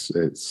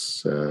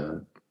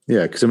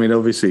because I mean,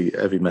 obviously,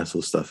 heavy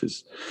metal stuff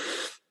is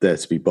there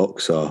to be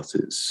box art.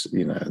 It's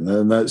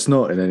and that's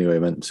not in any way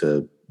meant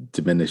to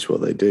diminish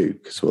what they do,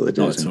 because what they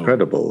do is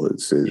incredible.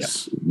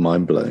 It's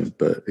mind blowing.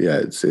 But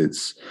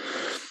it's.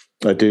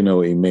 I do know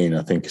what you mean.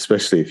 I think,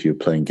 especially if you're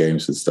playing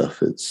games and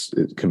stuff, it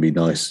can be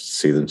nice to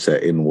see them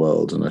set in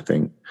world. And I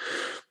think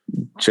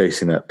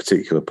chasing that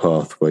particular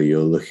path where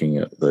you're looking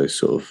at those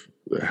sort of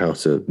how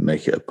to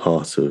make it a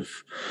part of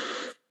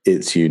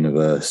its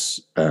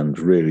universe and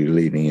really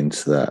leaning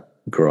into that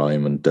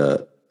grime and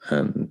dirt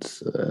and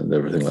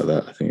everything like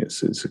that. I think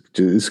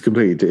it's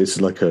completely, it's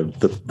like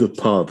the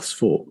paths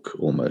fork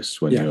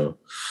almost when you're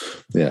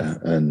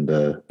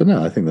but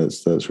no, I think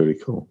that's really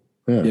cool.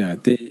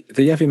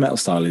 The heavy metal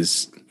style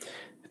is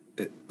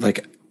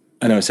like,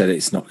 I know I said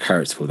it's not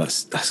characterful.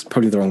 That's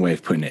probably the wrong way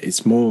of putting it.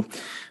 It's more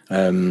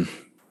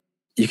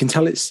you can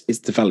tell it's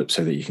developed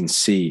so that you can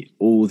see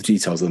all the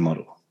details of the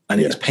model,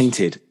 and it's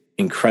painted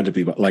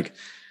incredibly well. Like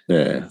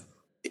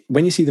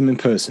when you see them in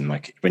person,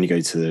 like when you go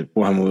to the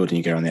Warhammer World and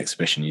you go on the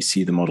exhibition, you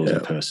see the models in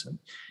person.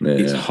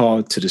 It's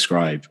hard to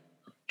describe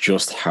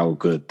just how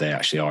good they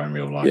actually are in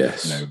real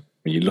life.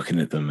 When you're looking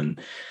at them,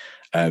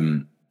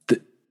 and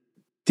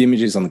the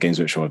images on the Games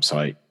Workshop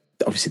website,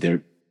 obviously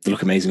they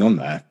look amazing on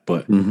there,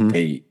 but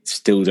they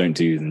still don't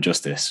do them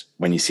justice.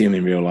 When you see them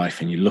in real life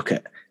and you look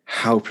at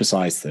how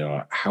precise they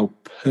are, how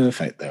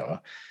perfect they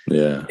are,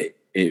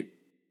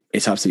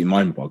 it's absolutely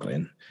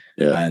mind-boggling.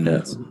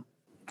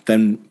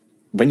 Then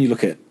when you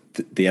look at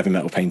the heavy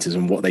metal painters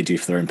and what they do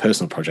for their own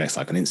personal projects,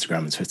 like on Instagram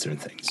and Twitter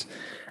and things,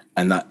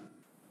 and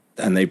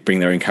they bring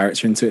their own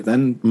character into it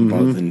then,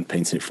 rather than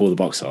painting it for the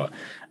box art,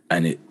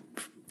 and it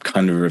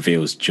kind of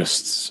reveals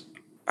just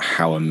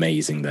how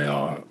amazing they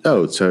are.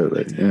 Oh,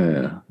 totally.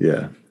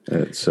 Yeah.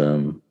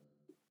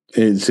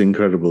 It's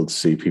incredible to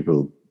see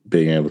people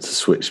being able to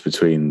switch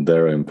between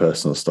their own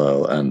personal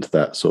style and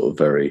that sort of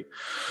very,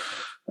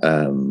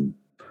 I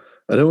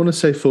don't want to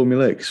say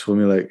formulaic, because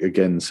formulaic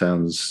again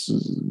sounds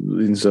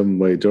in some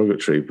way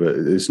derogatory, but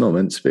it's not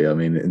meant to be. I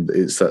mean,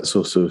 it's that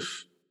sort of,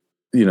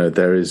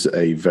 there is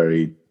a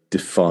very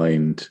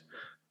defined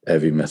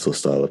heavy metal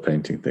style of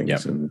painting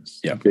things, and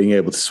being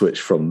able to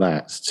switch from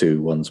that to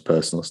one's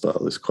personal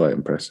style is quite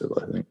impressive,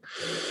 I think.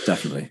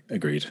 Definitely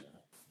agreed.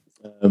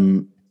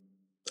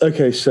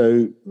 Okay,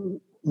 so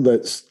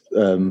let's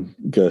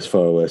go as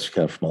far away as we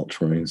can from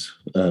ultramarines.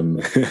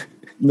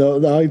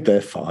 No,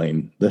 they're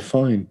fine. They're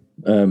fine.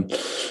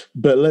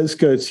 But let's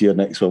go to your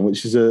next one,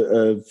 which is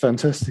a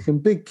fantastic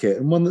and big kit,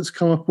 and one that's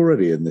come up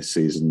already in this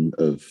season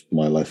of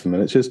My Life in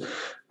Miniatures.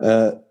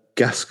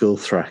 Gaskell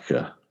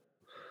Thrasher.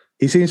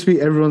 He seems to be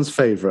everyone's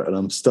favourite, and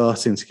I'm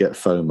starting to get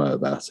FOMO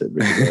about it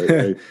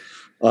because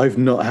I've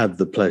not had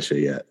the pleasure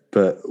yet.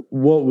 But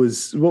what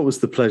was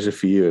the pleasure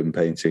for you in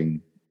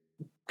painting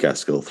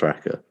Gaskell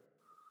Thrasher?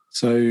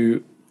 So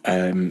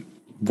I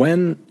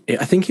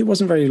think it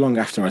wasn't very long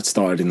after I'd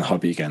started in the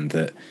hobby again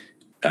that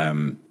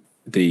I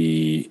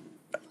think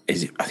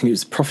it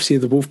was Prophecy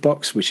of the Wolf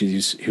box, which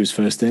is who was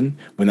first in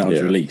when that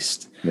was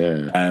released.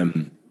 Yeah.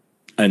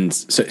 And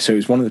so it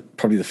was one of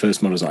probably the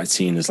first models that I'd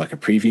seen as like a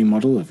preview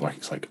model of like,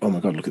 it's like, oh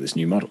my God, look at this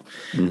new model.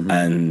 Mm-hmm.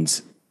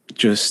 And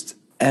just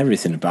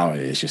everything about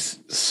it is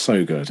just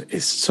so good.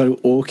 It's so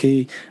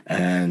orky,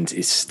 and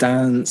his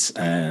stance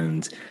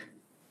and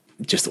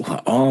just all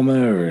that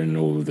armor and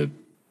all the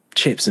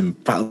chips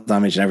and battle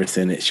damage and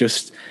everything. It's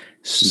just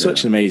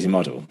such an amazing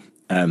model.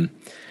 And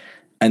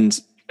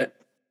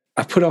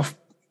I put off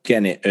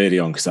getting it early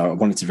on because I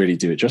wanted to really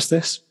do it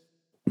justice.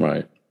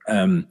 Right.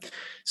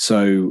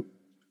 So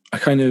I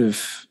kind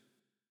of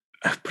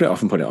put it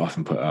off and put it off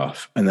and put it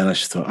off. And then I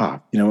just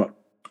thought, you know what?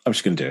 I'm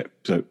just going to do it.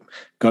 So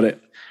got it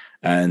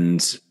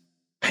and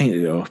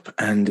painted it up,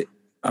 and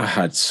I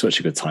had such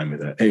a good time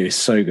with it. It was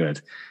so good.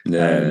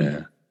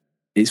 Yeah.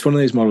 It's one of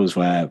those models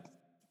where,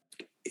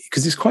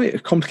 because it's quite a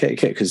complicated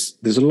kit, because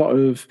there's a lot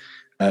of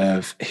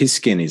his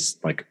skin is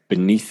like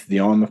beneath the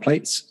armor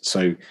plates.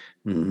 So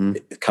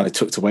it kind of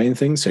tucked away and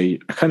things. So I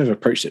kind of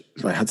approached it.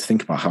 I had to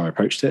think about how I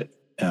approached it.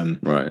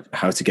 Right.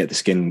 How to get the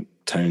skin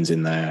tones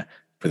in there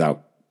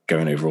without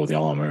going over all the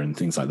armor and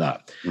things like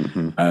that.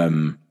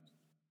 Mm-hmm.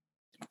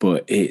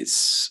 But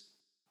it's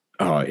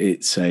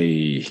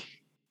an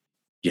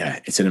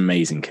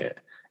amazing kit.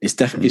 It's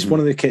definitely it's one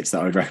of the kits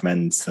that I would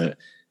recommend that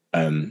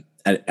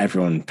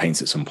everyone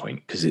paints at some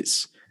point, because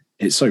it's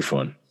so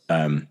fun.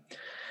 And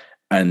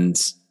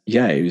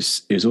it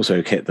was also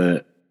a kit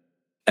that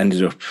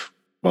ended up,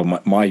 well,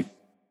 my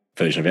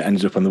version of it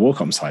ended up on the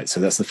Warcom site. So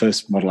that's the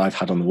first model I've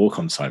had on the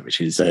Warcom site,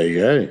 which is there you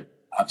go.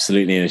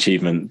 Absolutely an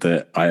achievement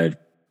that I,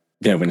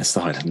 when I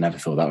started, I never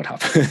thought that would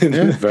happen.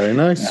 Yeah, very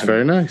nice,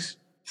 very nice.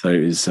 So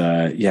it was,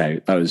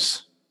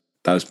 that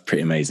was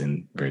pretty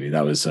amazing. Really,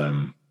 that's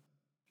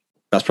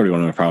probably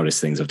one of the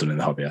proudest things I've done in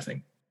the hobby, I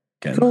think.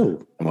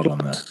 Getting a model on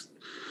there.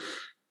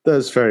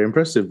 That's very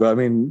impressive. But I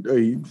mean,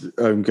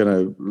 I'm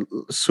going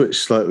to switch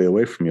slightly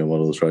away from your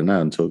models right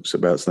now and talk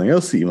about something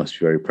else that you must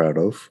be very proud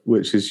of,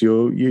 which is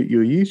your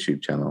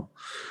YouTube channel.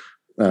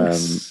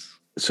 Yes.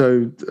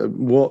 So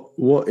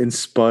what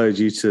inspired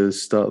you to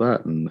start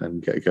that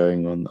and get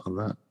going on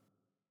that?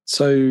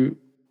 So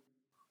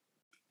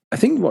I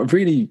think what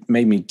really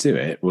made me do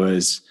it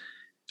was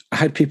I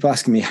had people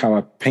asking me how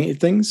I painted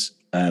things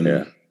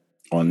on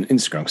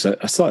Instagram. Because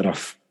I started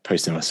off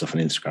posting my stuff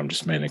on Instagram,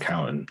 just made an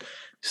account and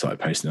started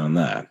posting on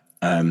there.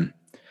 And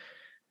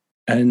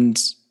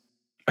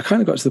I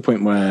kind of got to the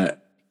point where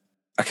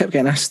I kept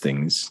getting asked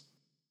things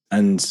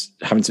and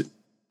having to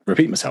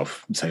repeat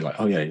myself and say like,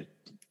 oh yeah,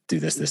 do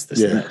this, and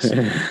this.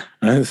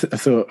 And I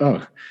thought,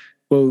 oh,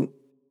 well,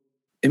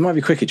 it might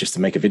be quicker just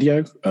to make a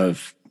video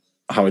of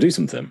how I do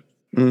something.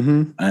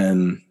 Mm-hmm.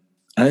 And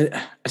I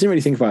didn't really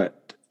think about it.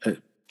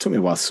 It took me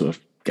a while to sort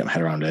of get my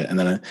head around it. And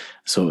then I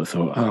sort of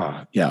thought,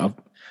 I'll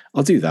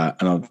do that.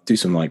 And I'll do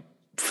some like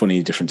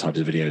funny different types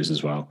of videos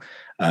as well.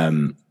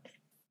 And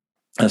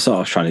I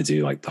started off trying to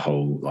do like the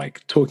whole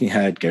like talking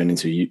head, going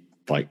into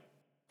like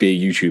be a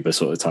YouTuber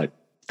sort of type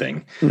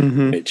thing,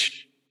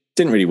 which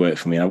didn't really work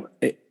for me.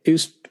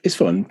 It's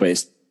fun, but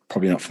it's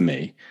probably not for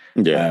me.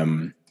 Yeah.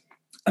 And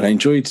I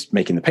enjoyed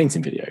making the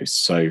painting videos.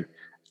 So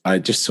I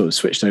just sort of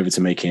switched over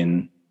to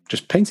making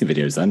just painting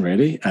videos then,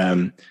 really.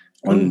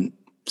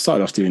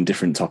 Started off doing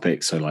different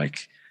topics. So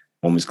like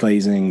one was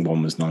glazing,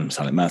 one was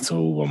non-metallic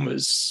metal, one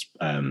was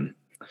how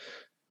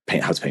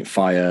to paint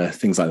fire,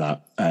 things like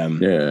that.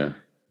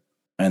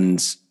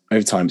 And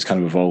over time, it's kind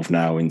of evolved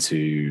now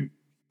into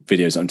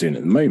videos that I'm doing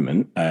at the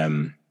moment.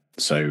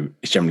 So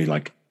it's generally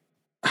like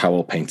how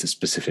I'll paint a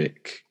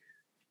specific,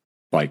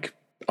 like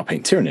I'll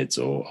paint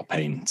Tyranids or I'll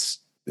paint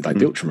like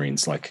the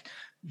Ultramarines, like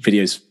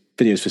videos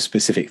for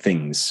specific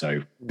things.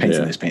 So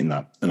painting this, painting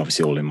that, and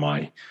obviously all in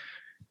my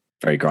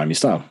very grimy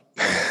style.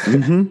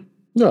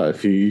 No,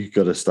 if you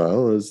got a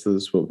style,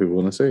 that's what people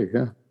want to see.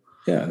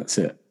 Yeah, that's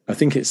it. I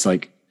think it's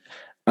like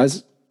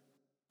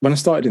when I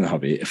started in the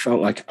hobby, it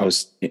felt like I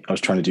was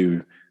trying to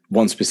do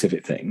one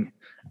specific thing,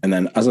 And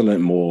then as I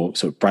learned more,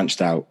 sort of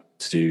branched out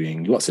to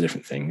doing lots of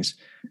different things,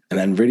 and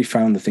then really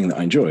found the thing that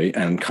I enjoy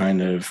and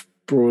kind of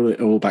brought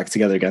it all back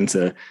together again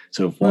to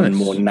sort of one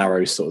more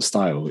narrow sort of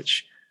style,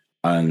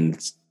 I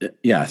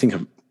think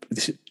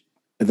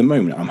at the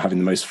moment I'm having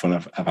the most fun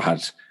I've ever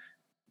had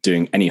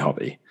doing any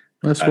hobby.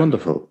 That's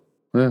wonderful.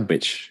 Yeah.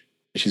 Which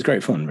is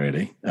great fun,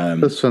 really.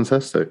 That's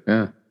fantastic.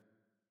 Yeah.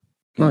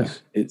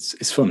 Nice. Yeah,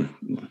 it's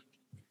fun.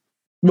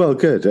 Well,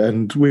 good.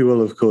 And we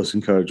will, of course,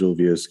 encourage all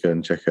viewers to go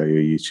and check out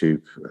your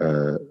YouTube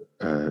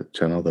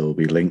channel. There will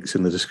be links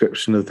in the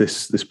description of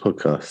this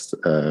podcast,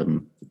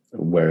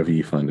 wherever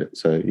you find it.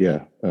 So,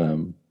 yeah.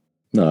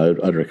 No,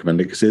 I'd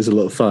recommend it because it is a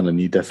lot of fun, and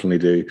you definitely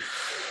do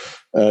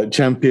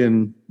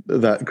champion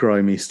that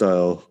grimy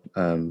style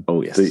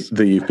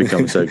that you've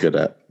become so good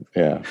at.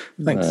 Yeah.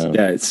 Thanks.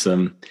 It's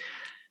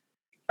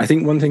I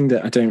think one thing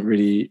that I don't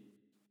really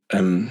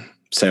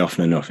say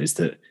often enough is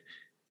that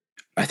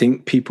I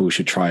think people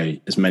should try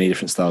as many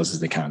different styles as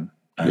they can.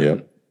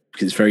 Because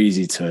it's very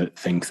easy to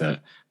think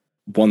that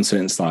one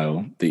certain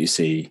style that you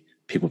see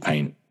people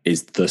paint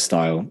is the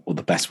style or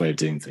the best way of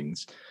doing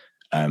things.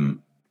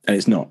 And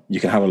it's not. You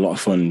can have a lot of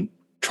fun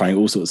trying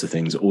all sorts of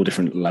things at all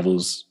different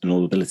levels and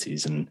all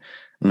abilities. And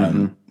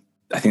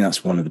I think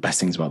that's one of the best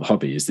things about the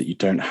hobby is that you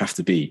don't have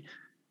to be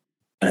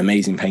an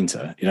amazing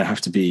painter. You don't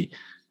have to be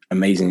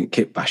amazing at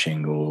kit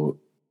bashing or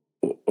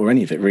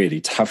any of it, really,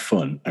 to have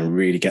fun and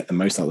really get the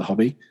most out of the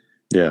hobby.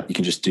 Yeah. You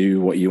can just do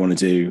what you want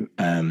to do,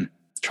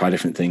 try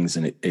different things,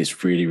 and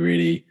it's really,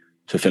 really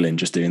fulfilling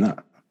just doing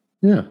that.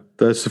 Yeah,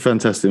 that's a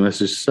fantastic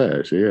message to say,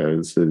 actually. Yeah,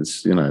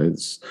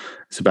 it's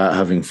about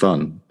having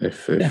fun.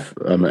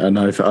 And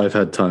I've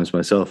had times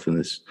myself in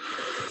this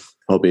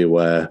hobby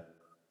where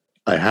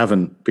I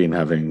haven't been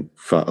having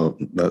fun. Oh,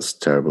 that's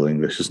terrible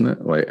English, isn't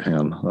it? Wait, hang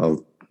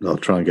on. I'll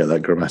try and get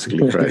that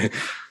grammatically correct.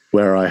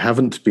 Where I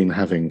haven't been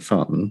having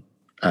fun,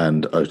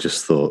 and I've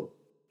just thought,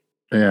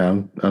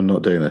 yeah, I'm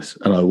not doing this,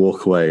 and I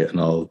walk away and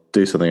I'll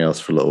do something else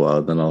for a little while.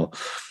 And then I'll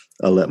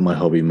let my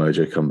hobby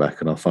mojo come back,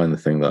 and I'll find the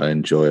thing that I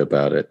enjoy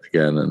about it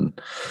again,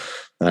 and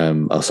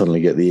I'll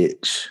suddenly get the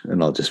itch,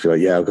 and I'll just be like,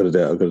 yeah, I've got to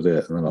do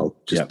it, and then I'll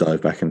just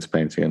dive back into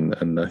painting.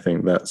 And I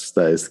think that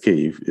is the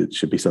key. It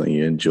should be something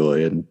you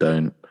enjoy,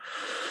 and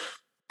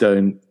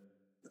don't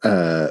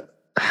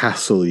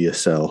hassle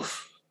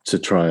yourself to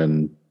try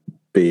and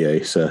be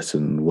a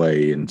certain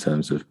way in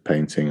terms of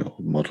painting or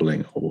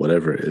modeling or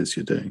whatever it is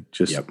you're doing.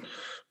 Just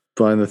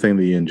find the thing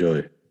that you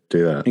enjoy.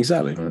 Do that.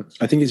 Exactly.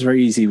 I think it's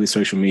very easy with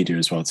social media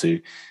as well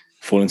to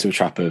fall into a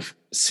trap of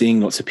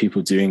seeing lots of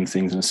people doing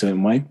things in a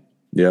certain way.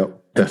 Yeah,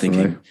 definitely.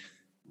 Thinking,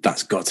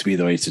 that's got to be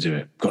the way to do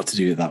it. Got to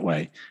do it that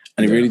way.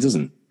 And it really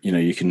doesn't.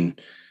 You can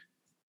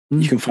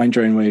find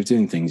your own way of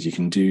doing things. You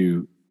can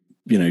do,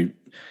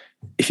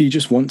 if you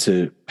just want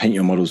to paint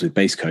your models with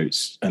base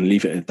coats and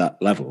leave it at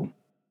that level,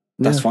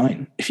 that's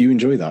fine. If you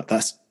enjoy that,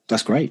 that's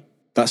great.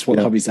 That's what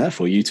the hobby's there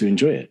for, you to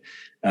enjoy it.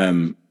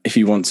 If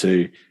you want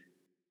to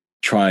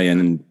try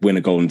and win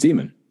a golden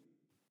demon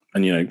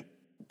and,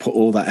 put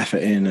all that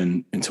effort in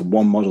and into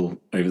one model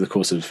over the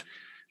course of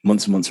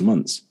months and months and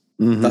months,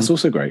 that's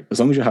also great. As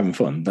long as you're having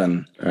fun,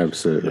 then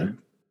absolutely,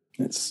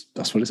 that's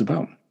what it's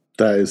about.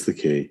 That is the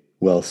key.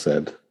 Well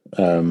said.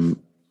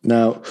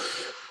 Now,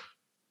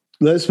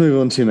 let's move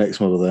on to your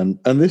next model then.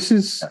 And this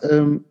is,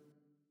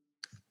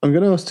 I'm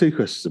going to ask two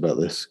questions about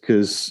this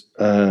because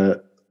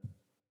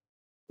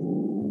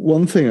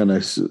one thing I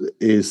notice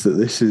is that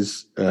this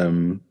is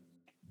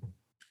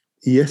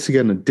yet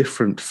again a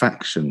different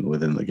faction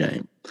within the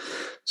game.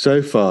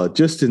 So far,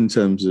 just in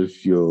terms of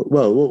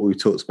what we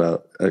talked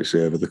about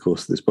actually over the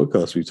course of this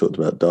podcast, we talked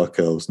about Dark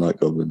Elves, Night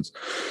Goblins,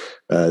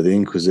 the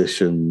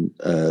Inquisition,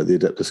 the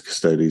Adeptus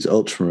Custodes,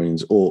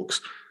 Ultramarines,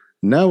 Orcs.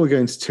 Now we're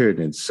going to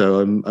Tyranids. So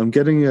I'm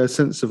getting a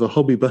sense of a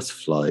hobby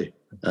butterfly.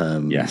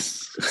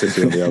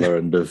 Sitting on the other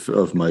end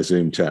of my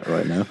Zoom chat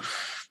right now.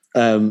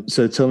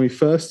 So tell me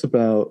first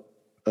about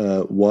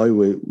why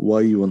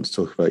you want to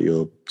talk about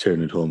your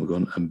Tyranid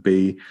Hormigaunt, and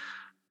B,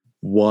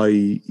 why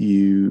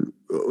you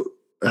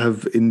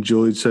have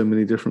enjoyed so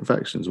many different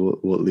factions.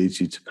 What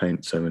leads you to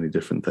paint so many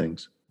different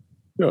things?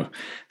 Sure.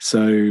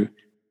 So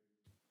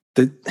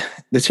the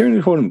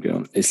Tyranid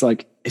Hormigaunt,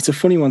 it's a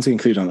funny one to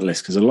include on the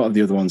list because a lot of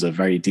the other ones are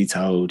very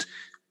detailed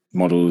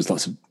models,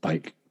 lots of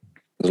there's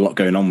a lot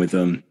going on with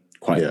them,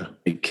 quite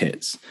big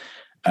kits.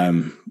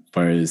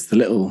 Whereas the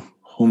little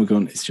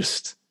Hormigaunt is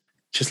just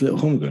little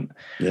Hormigaunt.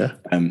 Yeah.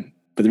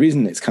 But the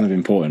reason it's kind of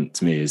important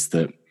to me is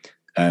that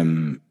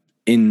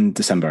in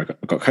December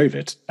I got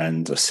COVID,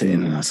 and I was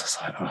sitting and I was just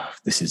like, oh,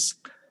 this is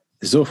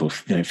awful.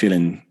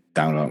 Feeling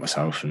down about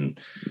myself and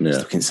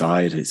stuck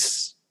inside.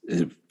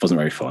 It wasn't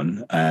very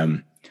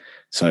fun.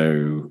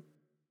 So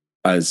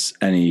as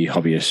any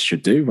hobbyist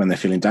should do when they're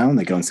feeling down,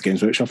 they go into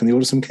Games Workshop and they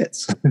order some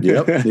kits.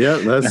 Yep.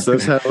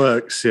 That's how it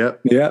works.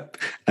 Yep.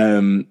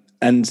 And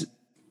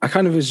I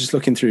kind of was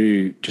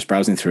just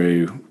browsing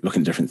through,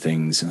 looking at different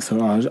things, and I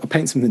thought, I'll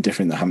paint something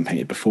different that I haven't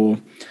painted before.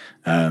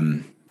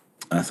 And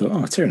I thought,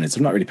 Tyranids,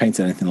 I've not really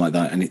painted anything like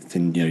that,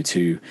 anything,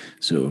 too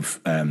sort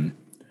of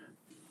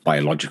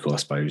biological, I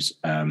suppose.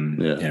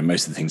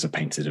 Most of the things I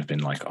painted have been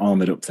like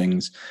armored up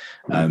things.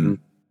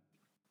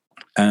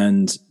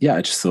 And yeah,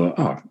 I just thought,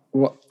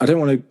 I don't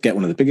want to get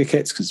one of the bigger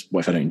kits because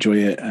what if I don't enjoy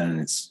it and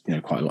it's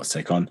quite a lot to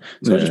take on.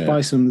 So I just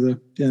buy some of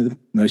the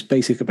most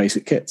basic of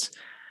basic kits.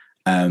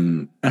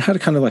 I had a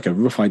kind of like a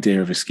rough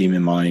idea of a scheme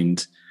in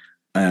mind,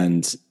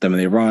 and then when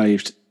they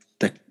arrived,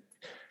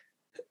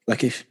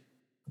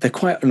 they're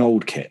quite an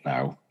old kit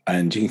now,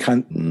 and you can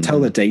kind of tell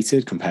they're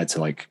dated compared to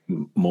like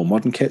more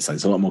modern kits. Like,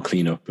 there's a lot more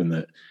cleanup,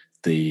 and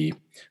the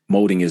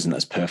molding isn't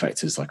as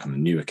perfect as like on the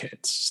newer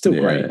kits. Still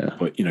great,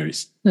 but you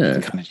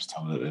can kind of just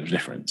tell the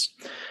difference.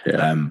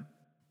 And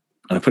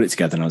I put it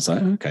together, and I was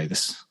like, okay,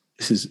 this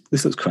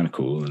looks kind of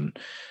cool. And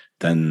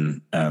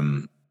then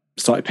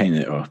started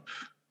painting it up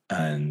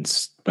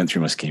and went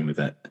through my scheme with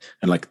it.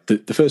 And like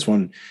the first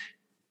one,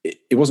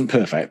 it wasn't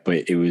perfect,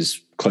 but it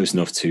was close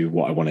enough to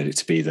what I wanted it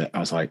to be that I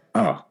was like,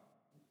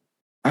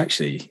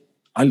 actually,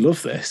 I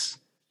love this.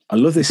 I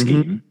love this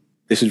scheme.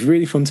 This was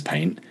really fun to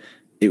paint.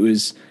 It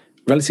was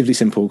relatively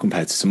simple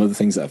compared to some other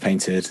things that I've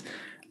painted,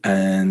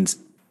 and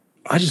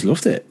I just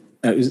loved it.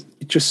 It was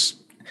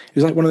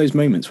like one of those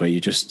moments where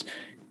you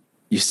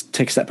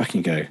take a step back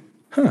and you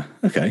go,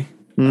 okay.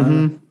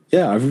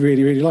 I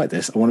really, really like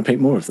this. I want to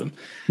paint more of them.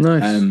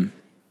 Nice.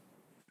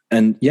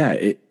 And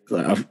yeah,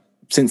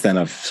 since then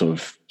I've sort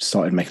of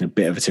started making a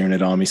bit of a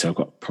Tyranid army, so I've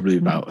got probably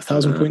about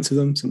 1,000 points of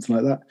them, something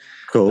like that.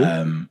 Cool.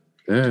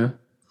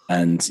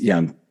 And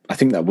yeah, I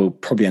think that will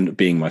probably end up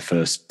being my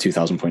first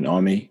 2,000 point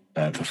army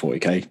for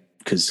 40k,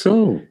 because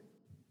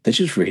they're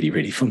just really,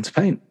 really fun to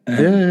paint.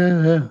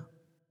 No,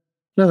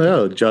 they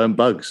are giant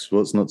bugs.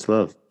 What's not to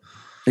love?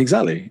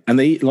 Exactly, and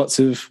they eat lots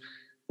of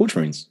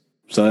ultramarines.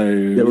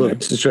 So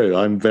this is true.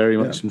 I'm very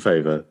much in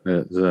favour.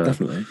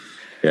 Definitely.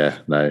 Yeah,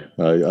 no,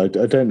 I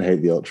don't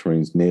hate the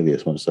Ultramarines nearly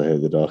as much as I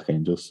hate the Dark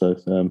Angels. So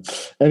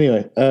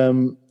anyway,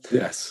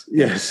 yes.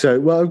 So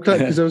I'm glad,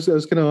 because I was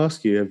going to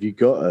ask you, have you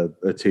got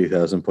a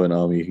 2,000 point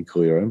army you can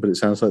call your own? But it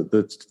sounds like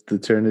the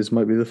Tyranids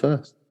might be the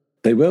first.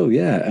 They will,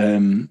 yeah.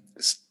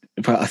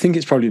 But I think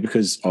it's probably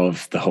because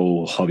of the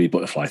whole hobby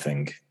butterfly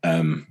thing.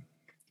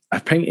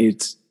 I've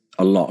painted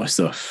a lot of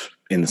stuff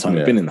in the time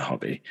I've been in the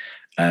hobby,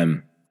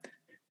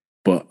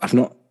 but I've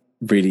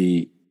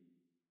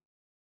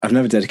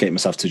never dedicated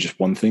myself to just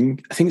one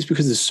thing. I think it's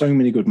because there's so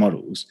many good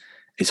models.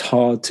 It's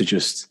hard to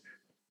just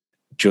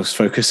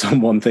focus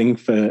on one thing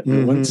for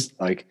once.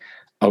 Like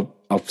I'll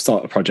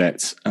start a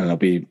project and I'll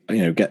be,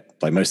 get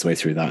like most of the way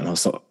through that, and I'll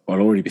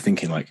already be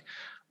thinking like,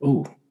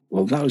 oh,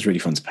 well, that was really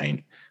fun to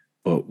paint.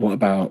 But what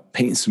about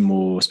painting some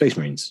more Space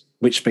Marines?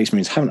 Which Space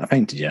Marines haven't I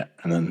painted yet?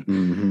 And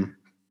then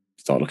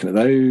start looking at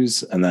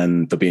those, and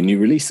then there'll be a new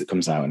release that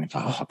comes out, and it's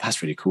like, oh,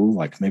 that's really cool.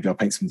 Like maybe I'll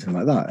paint something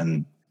like that.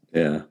 And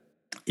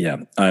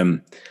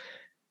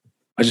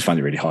I just find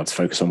it really hard to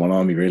focus on one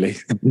army, really.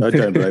 I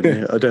don't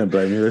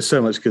blame you. There's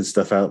so much good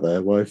stuff out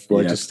there. Why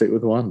just stick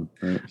with one?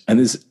 Right. And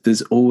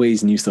there's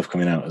always new stuff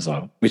coming out as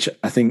well, which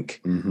I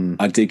think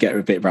I did get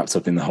a bit wrapped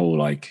up in the whole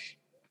like,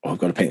 I've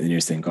got to paint the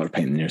newest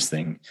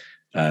thing,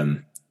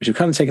 which I've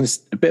kind of taken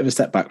a bit of a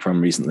step back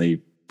from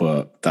recently,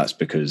 but that's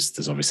because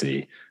there's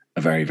obviously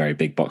a very, very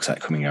big box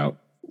set coming out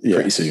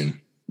pretty soon.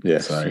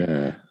 Yes.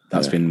 So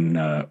that's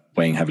been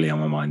weighing heavily on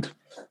my mind.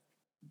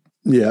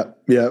 Yeah.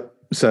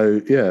 So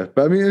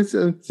but I mean, it's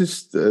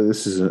just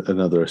this is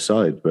another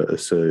aside, but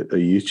as a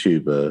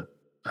YouTuber,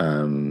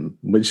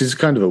 which is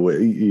kind of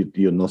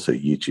you're not a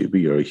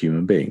YouTuber, you're a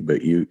human being,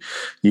 but you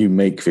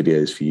make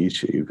videos for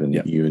YouTube and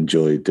you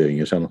enjoy doing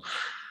your channel.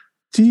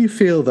 Do you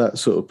feel that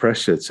sort of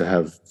pressure to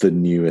have the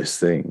newest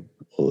thing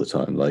all the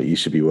time? Like you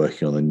should be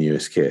working on the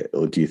newest kit,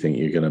 or do you think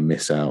you're going to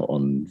miss out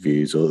on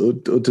views, or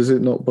does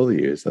it not bother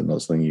you? Is that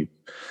not something you?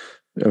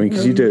 I mean,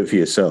 because you do it for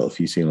yourself,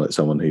 you seem like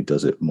someone who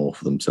does it more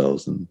for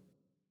themselves and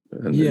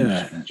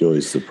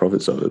enjoys the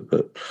profits of it.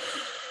 But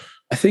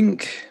I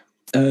think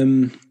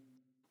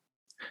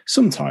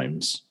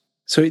sometimes,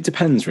 so it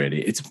depends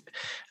really. It's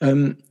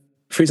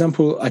for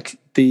example, like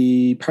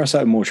the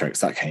Parasite Mortrex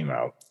that came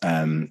out,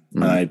 and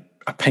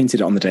I painted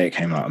it on the day it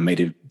came out and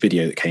made a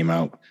video that came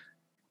out.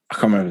 I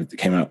can't remember if it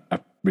came out, I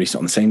released it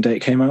on the same day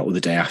it came out or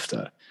the day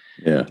after.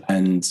 Yeah.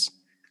 And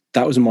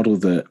that was a model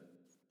that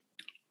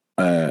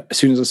as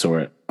soon as I saw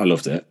it, I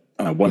loved it.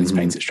 And I wanted to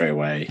paint it straight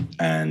away.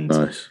 And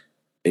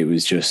it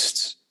was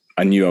just,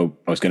 I knew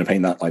I was going to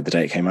paint that like the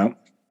day it came out.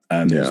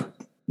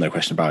 No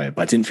question about it.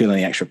 But I didn't feel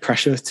any extra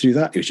pressure to do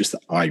that. It was just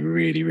that I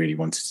really, really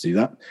wanted to do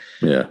that.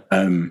 Yeah.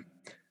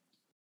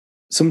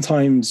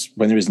 Sometimes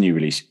when there is a new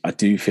release, I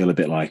do feel a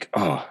bit like,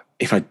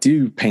 if I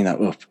do paint that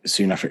up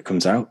soon after it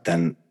comes out,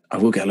 then I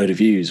will get a load of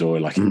views,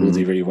 or like it will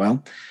do really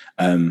well.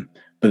 But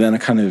then I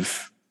kind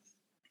of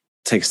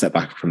take a step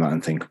back from that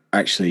and think,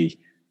 actually,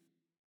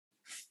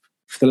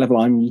 for the level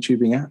I'm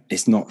YouTubing at,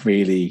 it's not like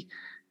I'm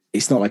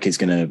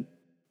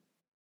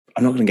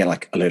not going to get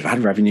like a load of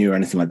ad revenue or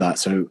anything like that.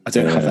 So I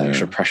don't have that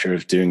extra pressure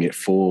of doing it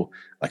for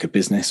like a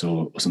business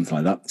or something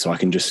like that. So I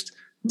can just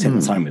take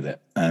my time with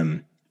it.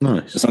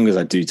 Nice. As long as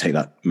I do take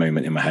that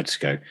moment in my head to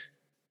go,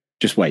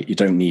 just wait. You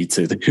don't need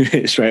to do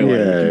it straight away.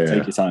 You can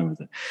take your time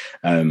with it.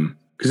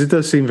 Because it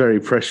does seem very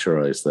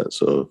pressurized, that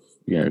sort of,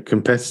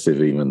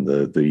 competitive, even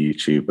the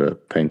YouTuber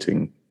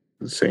painting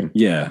scene.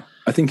 Yeah,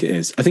 I think it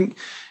is. I think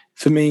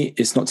for me,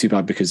 it's not too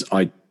bad because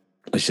I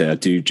say I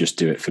do just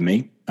do it for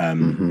me.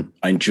 I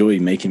enjoy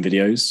making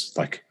videos,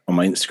 like on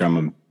my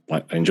Instagram.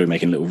 I enjoy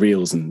making little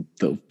reels and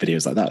little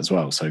videos like that as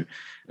well. So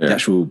the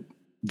actual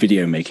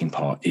video making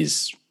part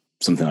is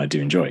something I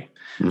do enjoy.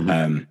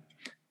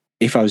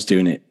 If I was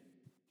doing it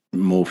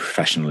more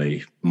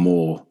professionally,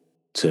 more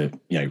to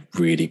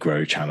really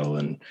grow a channel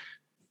and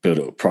build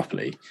it up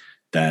properly,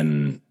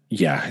 then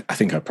I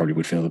think I probably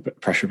would feel the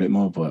pressure a bit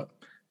more. But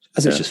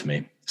as it's just for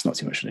me, it's not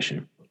too much an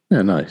issue.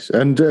 Yeah, nice.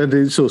 And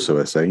it's also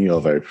worth saying you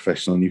are very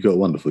professional and you've got a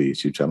wonderful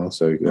YouTube channel.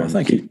 So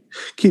thank you.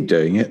 Keep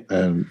doing it.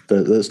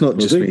 That's not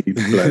just me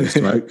blowing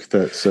smoke.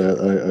 That's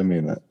I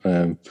mean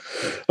that.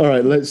 All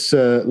right,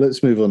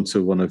 let's move on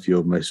to one of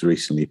your most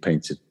recently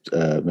painted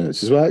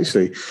minutes as well.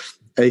 Actually,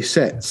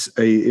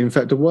 in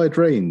fact, a wide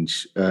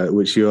range,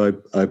 which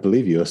I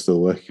believe you are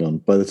still working on.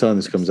 By the time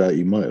this comes out,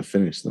 you might have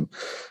finished them.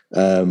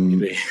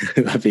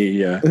 That'd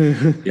be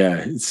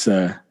It's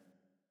a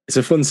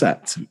fun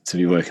set to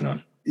be working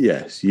on.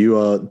 Yes, you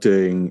are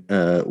doing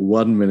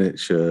one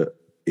miniature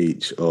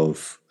each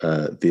of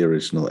the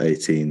original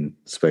 18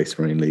 Space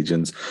Marine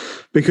Legions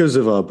because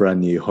of our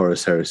brand new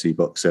Horus Heresy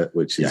box set,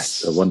 which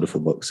is a wonderful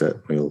box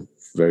set. We'll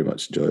very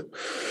much enjoy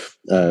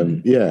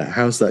it.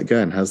 How's that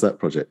going? How's that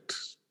project?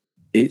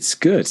 It's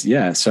good,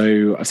 yeah.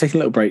 So I've taken a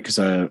little break because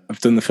I've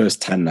done the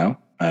first 10 now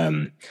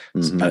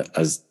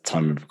as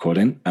time of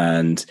recording.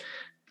 And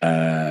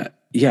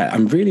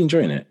I'm really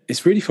enjoying it.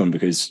 It's really fun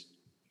because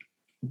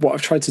what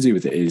I've tried to do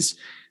with it is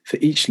for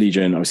each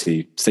Legion,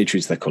 obviously stay true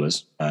to their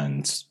colours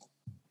and,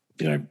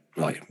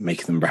 like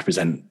making them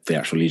represent the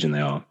actual Legion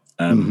they are.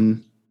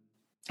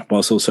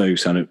 Whilst also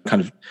kind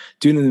of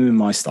doing them in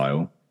my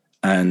style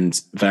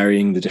and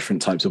varying the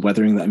different types of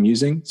weathering that I'm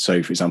using.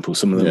 So, for example,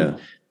 some of them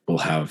will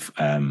have,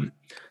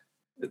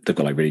 they've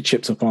got like really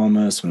chipped up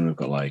armour, some of them have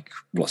got like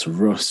lots of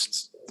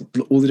rust,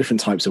 all the different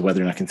types of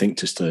weathering I can think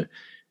just to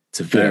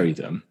vary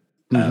them,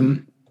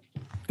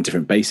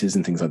 different bases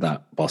and things like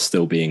that, while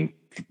still being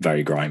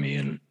very grimy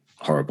and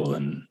horrible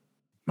and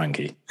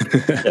manky.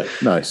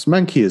 Nice.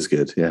 Manky is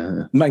good.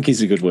 Yeah. Manky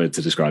is a good word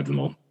to describe them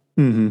all.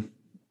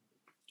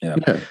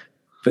 But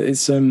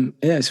it's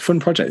it's a fun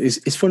project.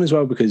 It's fun as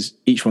well because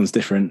each one's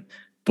different,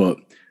 but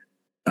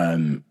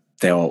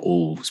they are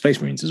all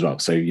Space Marines as well.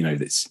 So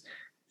there's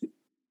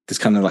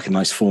kind of like a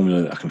nice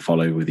formula that I can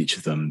follow with each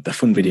of them. They're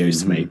fun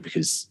videos to make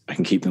because I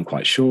can keep them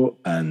quite short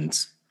and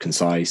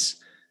concise,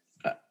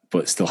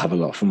 but still have a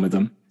lot of fun with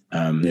them.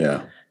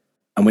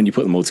 And when you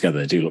put them all together,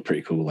 they do look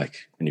pretty cool, like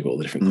when you've got all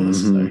the different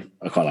colours. So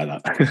I quite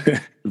like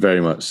that. Very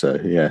much so,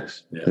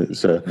 yes.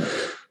 So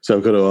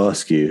I've got to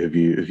ask you, have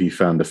you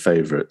found a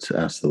favourite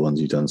out of the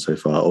ones you've done so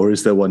far? Or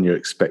is there one you're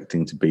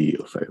expecting to be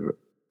your favourite?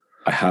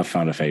 I have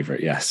found a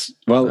favourite, yes.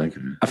 Well,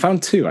 I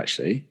found two,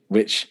 actually,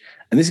 and this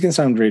is going to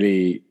sound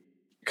really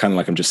kind of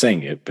like I'm just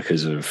saying it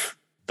because of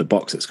the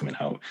box that's coming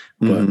out.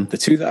 But the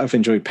two that I've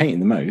enjoyed painting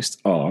the most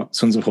are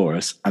Sons of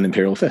Horus and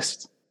Imperial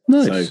Fist.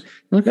 Nice.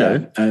 So,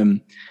 okay.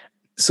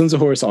 Sons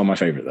of Horus are my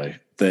favourite,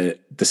 though.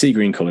 The sea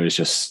green colour is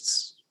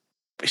just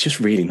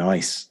really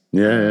nice.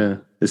 Yeah.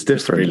 It's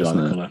different, really isn't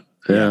like it?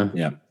 The colour.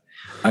 Yeah.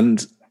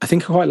 And I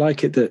think I quite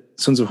like it that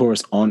Sons of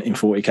Horus aren't in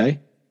 40k.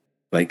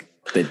 Like,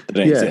 they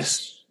don't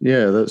exist.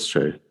 Yeah, that's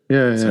true.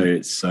 Yeah. So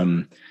it's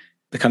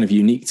they're kind of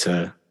unique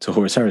to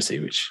Horus Heresy,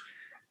 which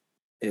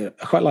I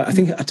quite like.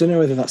 I don't know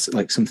whether that's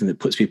like something that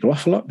puts people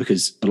off a lot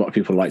because a lot of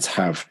people like to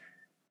have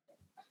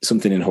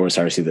something in Horus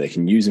Heresy that they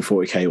can use in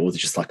 40k, or they're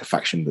just like a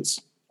faction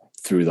that's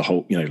through the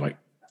whole, like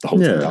the whole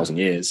 10,000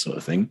 years sort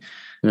of thing.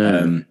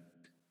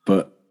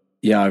 But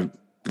the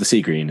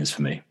sea green is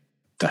for me.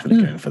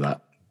 Definitely going for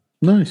that.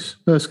 Nice.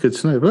 That's good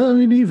to know. But I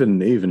mean,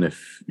 even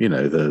if,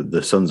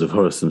 the Sons of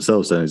Horus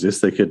themselves don't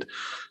exist, they could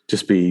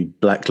just be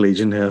Black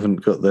Legion who haven't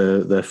got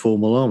their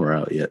formal armor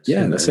out yet.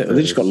 Yeah, that's it.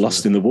 They just got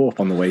lost in the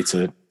warp on the way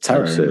to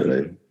Terra.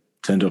 Absolutely.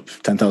 Turned up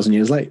 10,000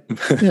 years late.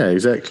 Yeah,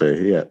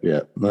 exactly.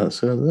 Yeah.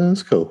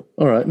 That's cool.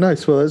 All right,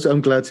 nice. Well,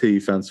 I'm glad to hear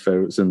you found some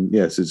favourites. And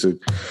yes, it's a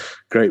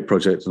great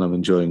project and I'm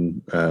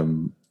enjoying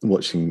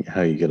watching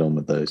how you get on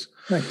with those.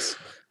 Thanks.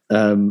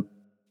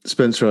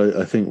 Spencer,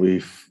 I think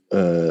we've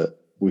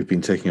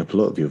been taking up a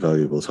lot of your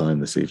valuable time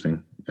this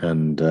evening.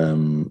 And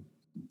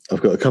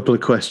I've got a couple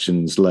of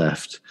questions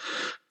left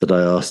that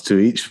I asked to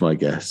each of my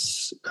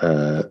guests.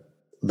 The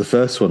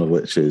first one of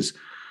which is,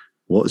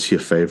 what's your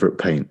favourite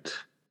paint?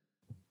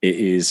 It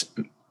is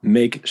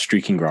MIG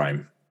Streaking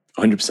Grime,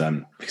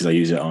 100%, because I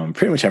use it on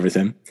pretty much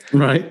everything.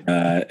 Right.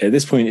 At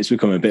this point, it's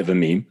become a bit of a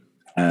meme.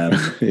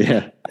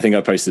 Yeah. I think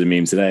I posted a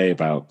meme today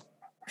about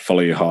follow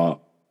your heart,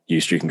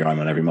 use Streaking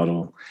Grime on every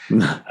model.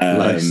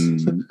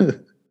 Nice.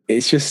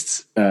 It's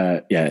just,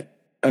 I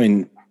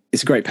mean,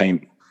 it's a great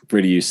paint.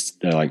 Really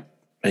used, I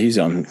use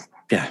it on,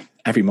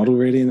 every model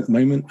really at the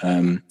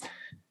moment.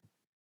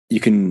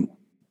 You can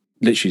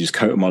literally just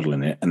coat a model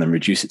in it and then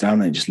reduce it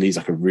down and it just leaves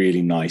like a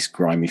really nice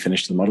grimy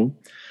finish to the model.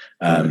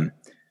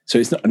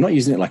 So I'm not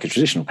using it like a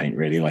traditional paint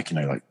really, like,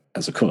 like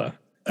as a color.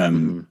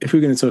 If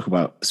we're going to talk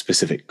about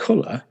specific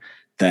colour,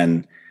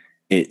 then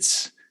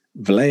it's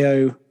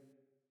Vallejo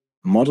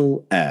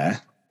Model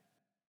Air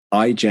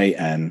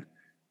IJN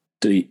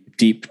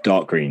Deep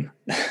Dark Green.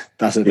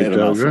 That's a bit of a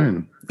mouthful.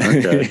 Green.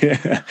 Okay.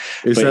 Yeah.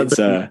 Is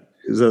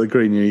that the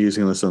green you're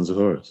using on the Sons of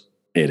Horus?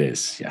 It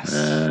is, yes.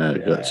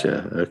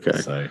 Gotcha. Okay.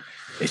 So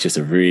it's just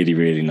a really,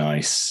 really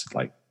nice,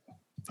 like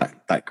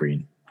that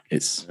green.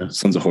 It's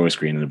Sons of Horus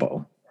green in a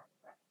bottle.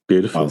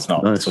 Beautiful. Well, it's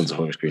not nice. Sons of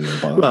Horus green in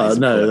a bottle. Well,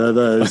 no,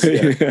 that's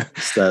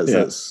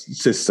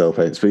Citadel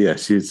paints. But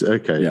yes, she's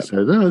okay. Yep.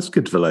 So no, it's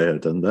good Vallejo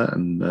done that,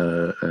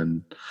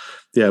 and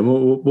yeah.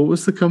 What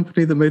was the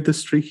company that made the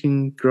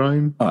streaking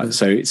grime?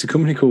 So it's a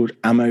company called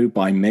Ammo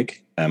by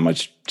MIG. I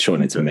just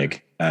shorten it to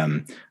MIG.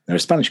 They're a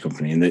Spanish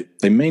company, and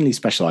they mainly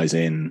specialize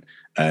in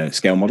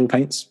scale model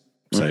paints.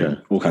 So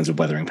all kinds of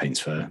weathering paints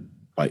for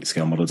like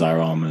scale model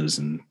dioramas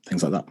and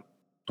things like that.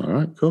 All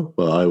right, cool.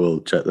 Well, I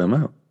will check them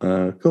out.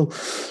 Cool.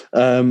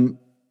 And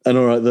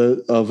all right,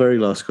 our very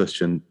last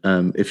question.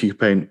 If you could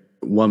paint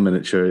one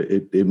miniature,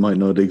 it might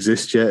not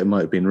exist yet. It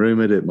might have been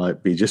rumored. It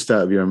might be just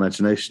out of your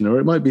imagination, or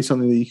it might be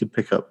something that you could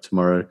pick up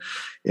tomorrow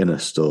in a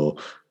store.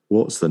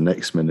 What's the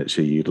next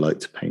miniature you'd like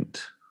to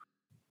paint?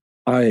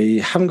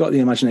 I haven't got the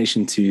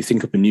imagination to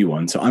think up a new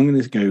one, so I'm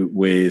going to go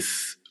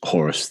with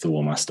Horus, the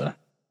War Master.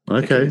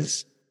 Okay.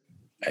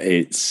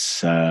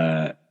 It's he's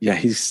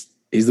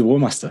the War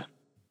Master.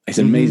 It's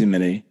an amazing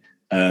mini.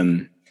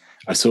 I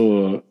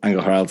saw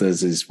Angel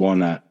Heraldez'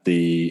 one at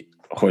the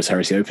Horus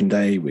Heresy Open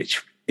Day,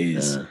 which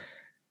is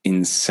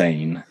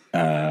insane. He's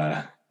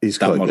that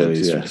quite model good,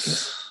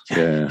 is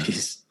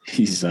yes.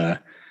 He's I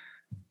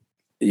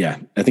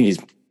think he's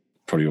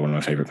probably one of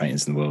my favorite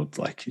painters in the world.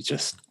 Like he's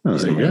just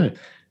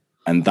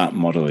and that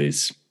model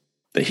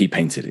that he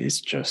painted is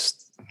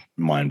just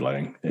mind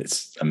blowing.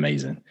 It's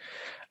amazing.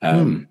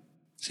 So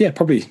yeah,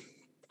 probably.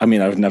 I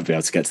mean, I would never be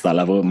able to get to that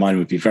level. Mine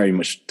would be very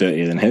much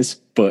dirtier than his,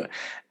 but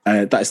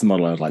that's the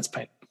model I would like to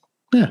paint.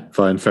 Yeah,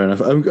 fine, fair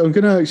enough. I'm going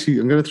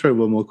to throw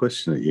one more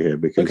question at you here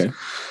because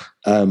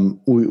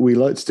we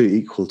like to do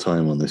equal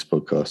time on this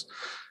podcast.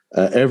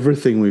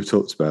 Everything we've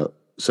talked about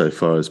so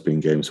far has been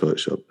Games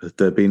Workshop. Have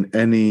there been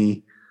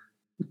any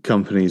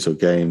companies or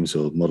games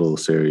or model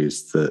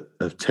series that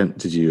have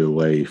tempted you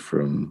away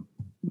from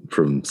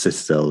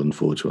Citadel and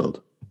Forge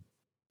World?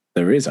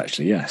 There is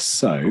actually, yes.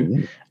 So,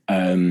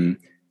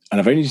 and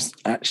I've only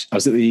I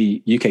was at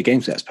the UK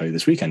Games Expo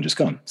this weekend, just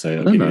gone. So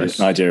I'll give you an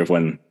idea of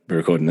when we're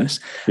recording this.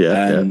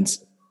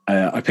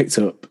 I picked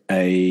up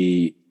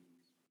a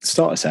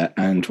starter set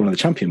and one of the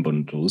champion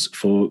bundles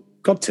for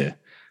God Tier,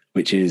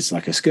 which is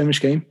like a skirmish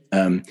game.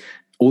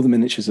 All the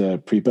miniatures are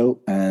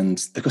pre-built and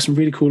they've got some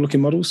really cool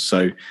looking models.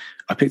 So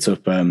I picked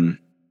up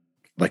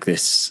like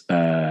this.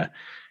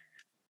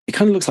 It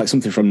kind of looks like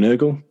something from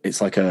Nurgle.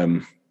 It's like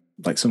some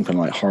kind of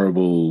like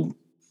horrible,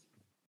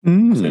 I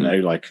don't know,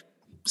 like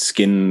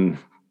skin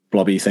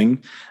blobby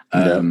thing.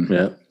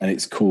 And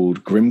it's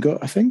called Grimgut,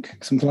 I think,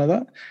 something like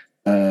that.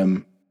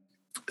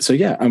 So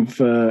yeah,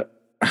 I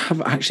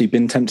have actually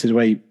been tempted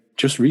away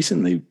just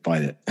recently by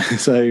it.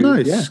 So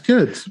nice,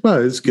 good.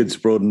 Well, it's good to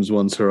broaden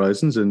one's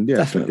horizons, and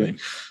definitely.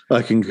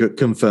 I can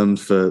confirm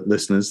for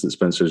listeners that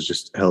Spencer has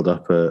just held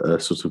up a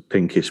sort of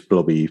pinkish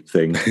blobby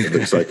thing. It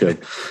looks like a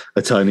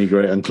tiny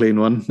grey unclean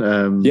one.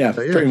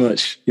 Pretty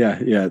much.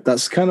 Yeah.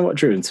 That's kind of what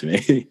drew into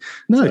me.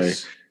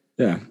 Nice.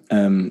 So,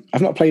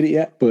 I've not played it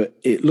yet, but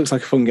it looks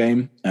like a fun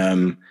game.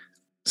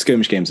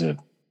 Skirmish games are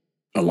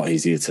a lot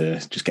easier to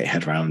just get your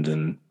head around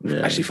and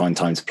actually find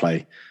time to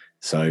play.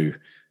 So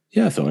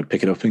yeah, I thought I'd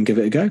pick it up and give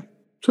it a go.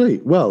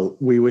 Sweet. Well,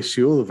 we wish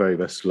you all the very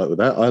best of luck with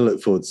that. I look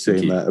forward to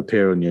seeing that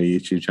appear on your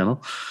YouTube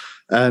channel.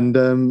 And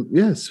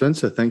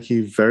Spencer, thank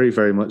you very,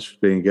 very much for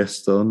being a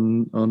guest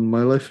on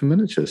My Life in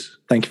Miniatures.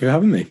 Thank you for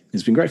having me.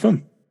 It's been great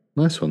fun.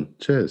 Nice one.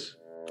 Cheers.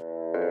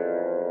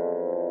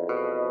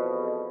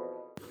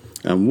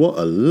 And what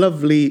a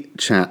lovely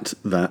chat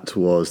that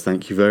was.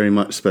 Thank you very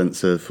much,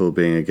 Spencer, for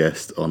being a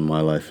guest on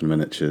My Life in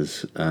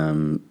Miniatures.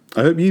 I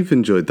hope you've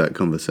enjoyed that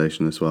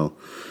conversation as well.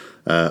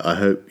 I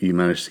hope you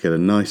managed to get a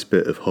nice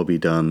bit of hobby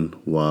done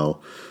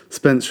while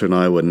Spencer and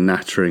I were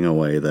nattering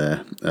away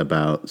there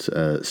about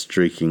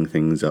streaking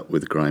things up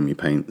with grimy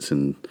paints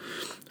and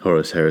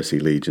Horus Heresy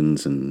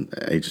Legions and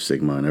Age of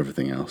Sigmar and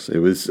everything else.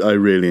 I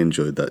really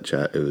enjoyed that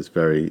chat. It was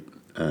very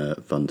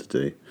fun to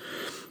do.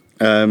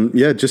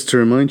 Just to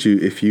remind you,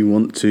 if you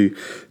want to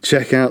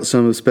check out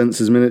some of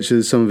Spencer's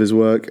miniatures, some of his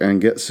work,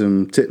 and get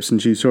some tips and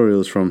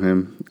tutorials from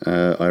him,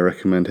 I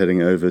recommend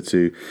heading over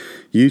to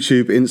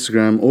YouTube,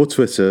 Instagram, or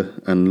Twitter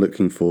and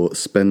looking for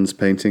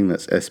SpensPainting.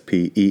 That's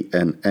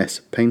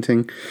SPENS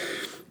Painting.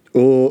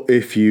 Or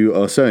if you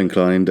are so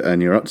inclined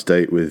and you're up to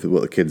date with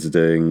what the kids are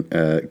doing,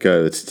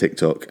 go to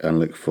TikTok and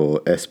look for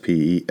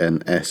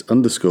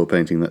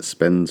SPENS_painting. That's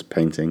Spens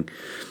Painting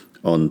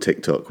on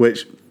TikTok,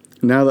 which,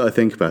 now that I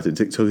think about it,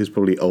 TikTok is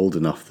probably old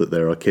enough that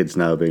there are kids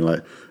now being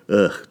like,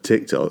 ugh,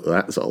 TikTok,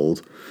 that's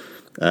old.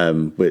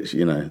 Which,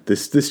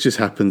 this just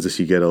happens as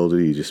you get older.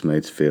 You're just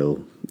made to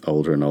feel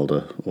older and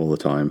older all the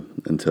time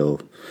until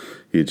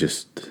you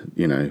just,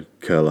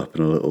 curl up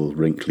in a little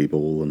wrinkly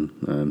ball.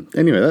 And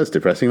anyway, that's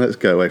depressing. Let's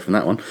go away from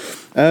that one.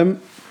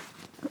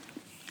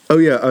 I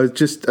was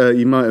just,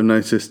 you might have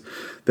noticed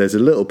there's a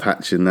little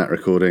patch in that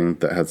recording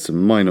that had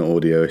some minor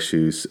audio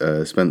issues.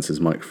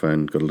 Spencer's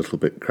microphone got a little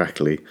bit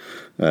crackly,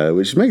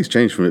 which makes a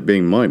change from it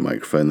being my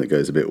microphone that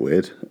goes a bit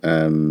weird.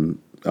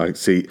 I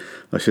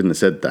shouldn't have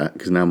said that,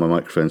 because now my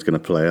microphone's going to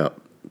play up.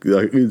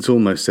 It's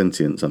almost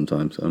sentient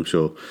sometimes, I'm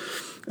sure.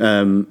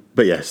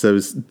 But yes, there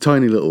was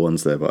tiny little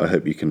ones there, but I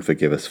hope you can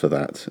forgive us for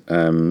that.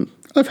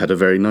 I've had a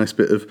very nice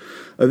bit of...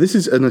 this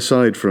is an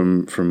aside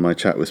from my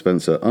chat with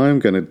Spencer. I'm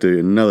going to do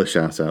another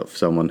shout-out for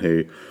someone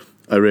who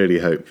I really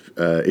hope,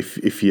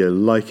 if you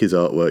like his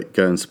artwork,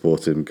 go and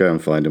support him, go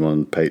and find him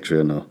on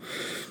Patreon or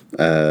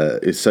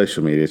his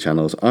social media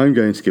channels. I'm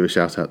going to give a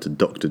shout-out to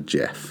Dr.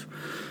 Jeff.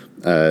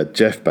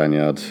 Jeff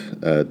Banyard,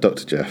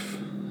 Dr. Jeff.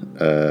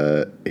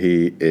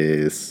 He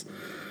is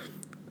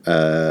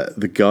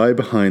the guy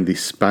behind the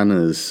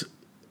Spanners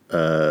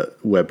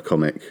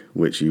webcomic,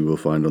 which you will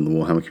find on the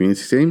Warhammer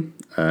community team.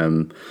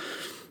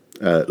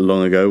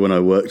 Long ago, when I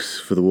worked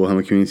for the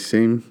Warhammer community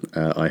team,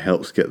 I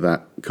helped get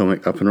that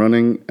comic up and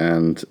running,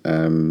 and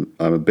I'm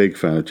a big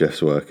fan of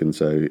Jeff's work, and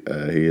so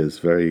he has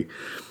very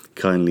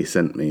kindly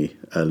sent me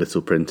a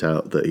little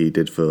printout that he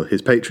did for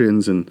his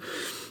Patreons, and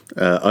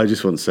I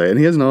just want to say, and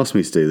he hasn't asked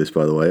me to do this,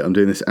 by the way, I'm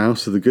doing this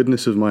out of the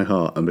goodness of my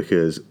heart, and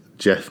because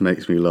Jeff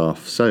makes me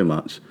laugh so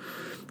much,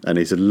 and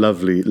he's a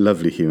lovely,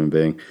 lovely human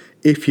being.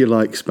 If you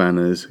like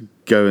Spanners,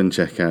 go and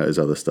check out his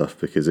other stuff,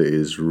 because it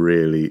is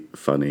really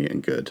funny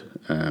and good.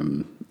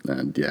 And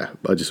yeah,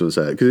 I just want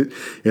to say that, because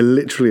it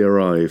literally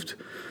arrived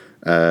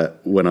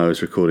when I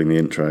was recording the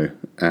intro,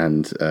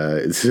 and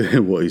it's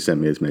what he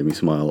sent me has made me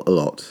smile a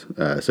lot.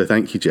 So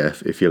thank you,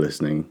 Jeff, if you're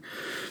listening,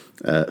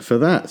 for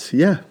that.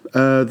 Yeah,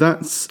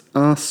 that's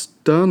us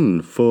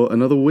done for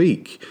another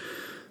week.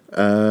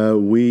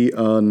 We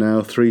are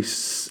now 3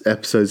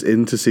 episodes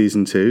into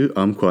season 2.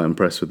 I'm quite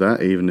impressed with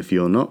that, even if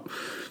you're not.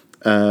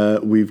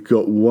 We've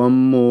got one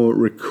more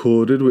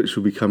recorded, which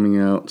will be coming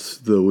out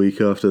the week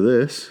after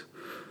this.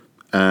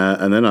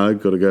 And then I've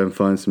got to go and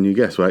find some new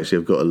guests. Well, actually,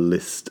 I've got a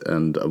list,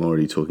 and I'm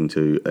already talking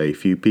to a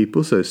few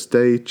people, so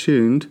stay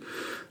tuned.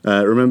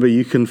 Remember,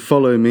 you can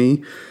follow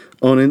me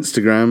on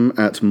Instagram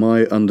at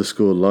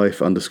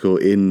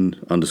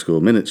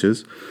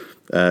my_life_in_miniatures.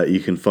 You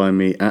can find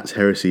me at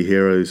Heresy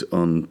Heroes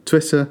on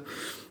Twitter,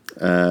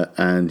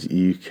 and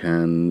you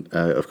can,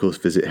 of course,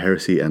 visit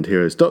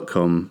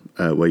heresyandheroes.com,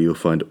 where you'll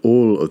find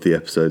all of the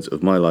episodes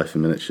of My Life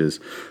in Miniatures.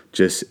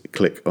 Just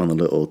click on the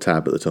little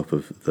tab at the top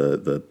of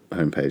the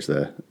homepage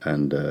there,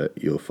 and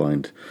you'll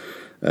find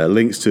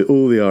links to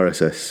all the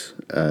RSS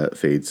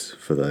feeds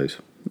for those.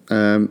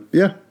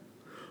 Yeah,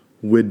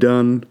 we're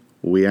done.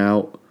 We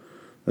out.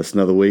 That's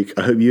another week.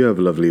 I hope you have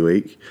a lovely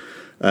week.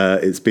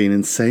 It's been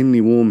insanely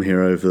warm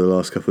here over the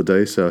last couple of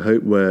days, so I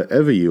hope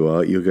wherever you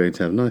are, you're going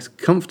to have nice,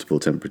 comfortable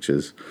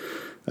temperatures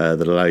that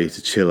allow you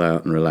to chill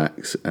out and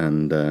relax.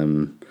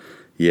 And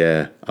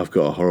yeah, I've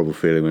got a horrible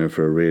feeling we're in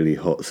for a really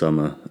hot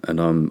summer,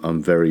 and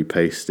I'm very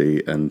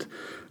pasty, and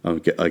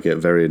I get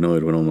very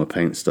annoyed when all my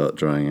paints start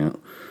drying out.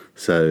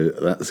 So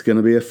that's going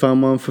to be a fun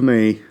one for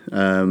me.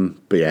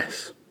 But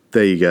yes,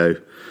 there you go.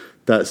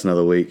 That's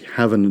another week.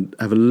 Have a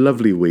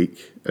lovely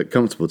week at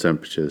comfortable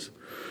temperatures.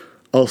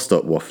 I'll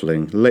stop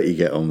waffling, let you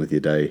get on with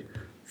your day.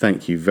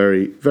 Thank you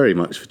very, very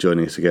much for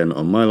joining us again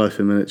on My Life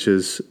in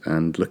Miniatures,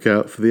 and look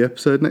out for the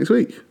episode next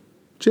week.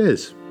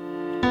 Cheers.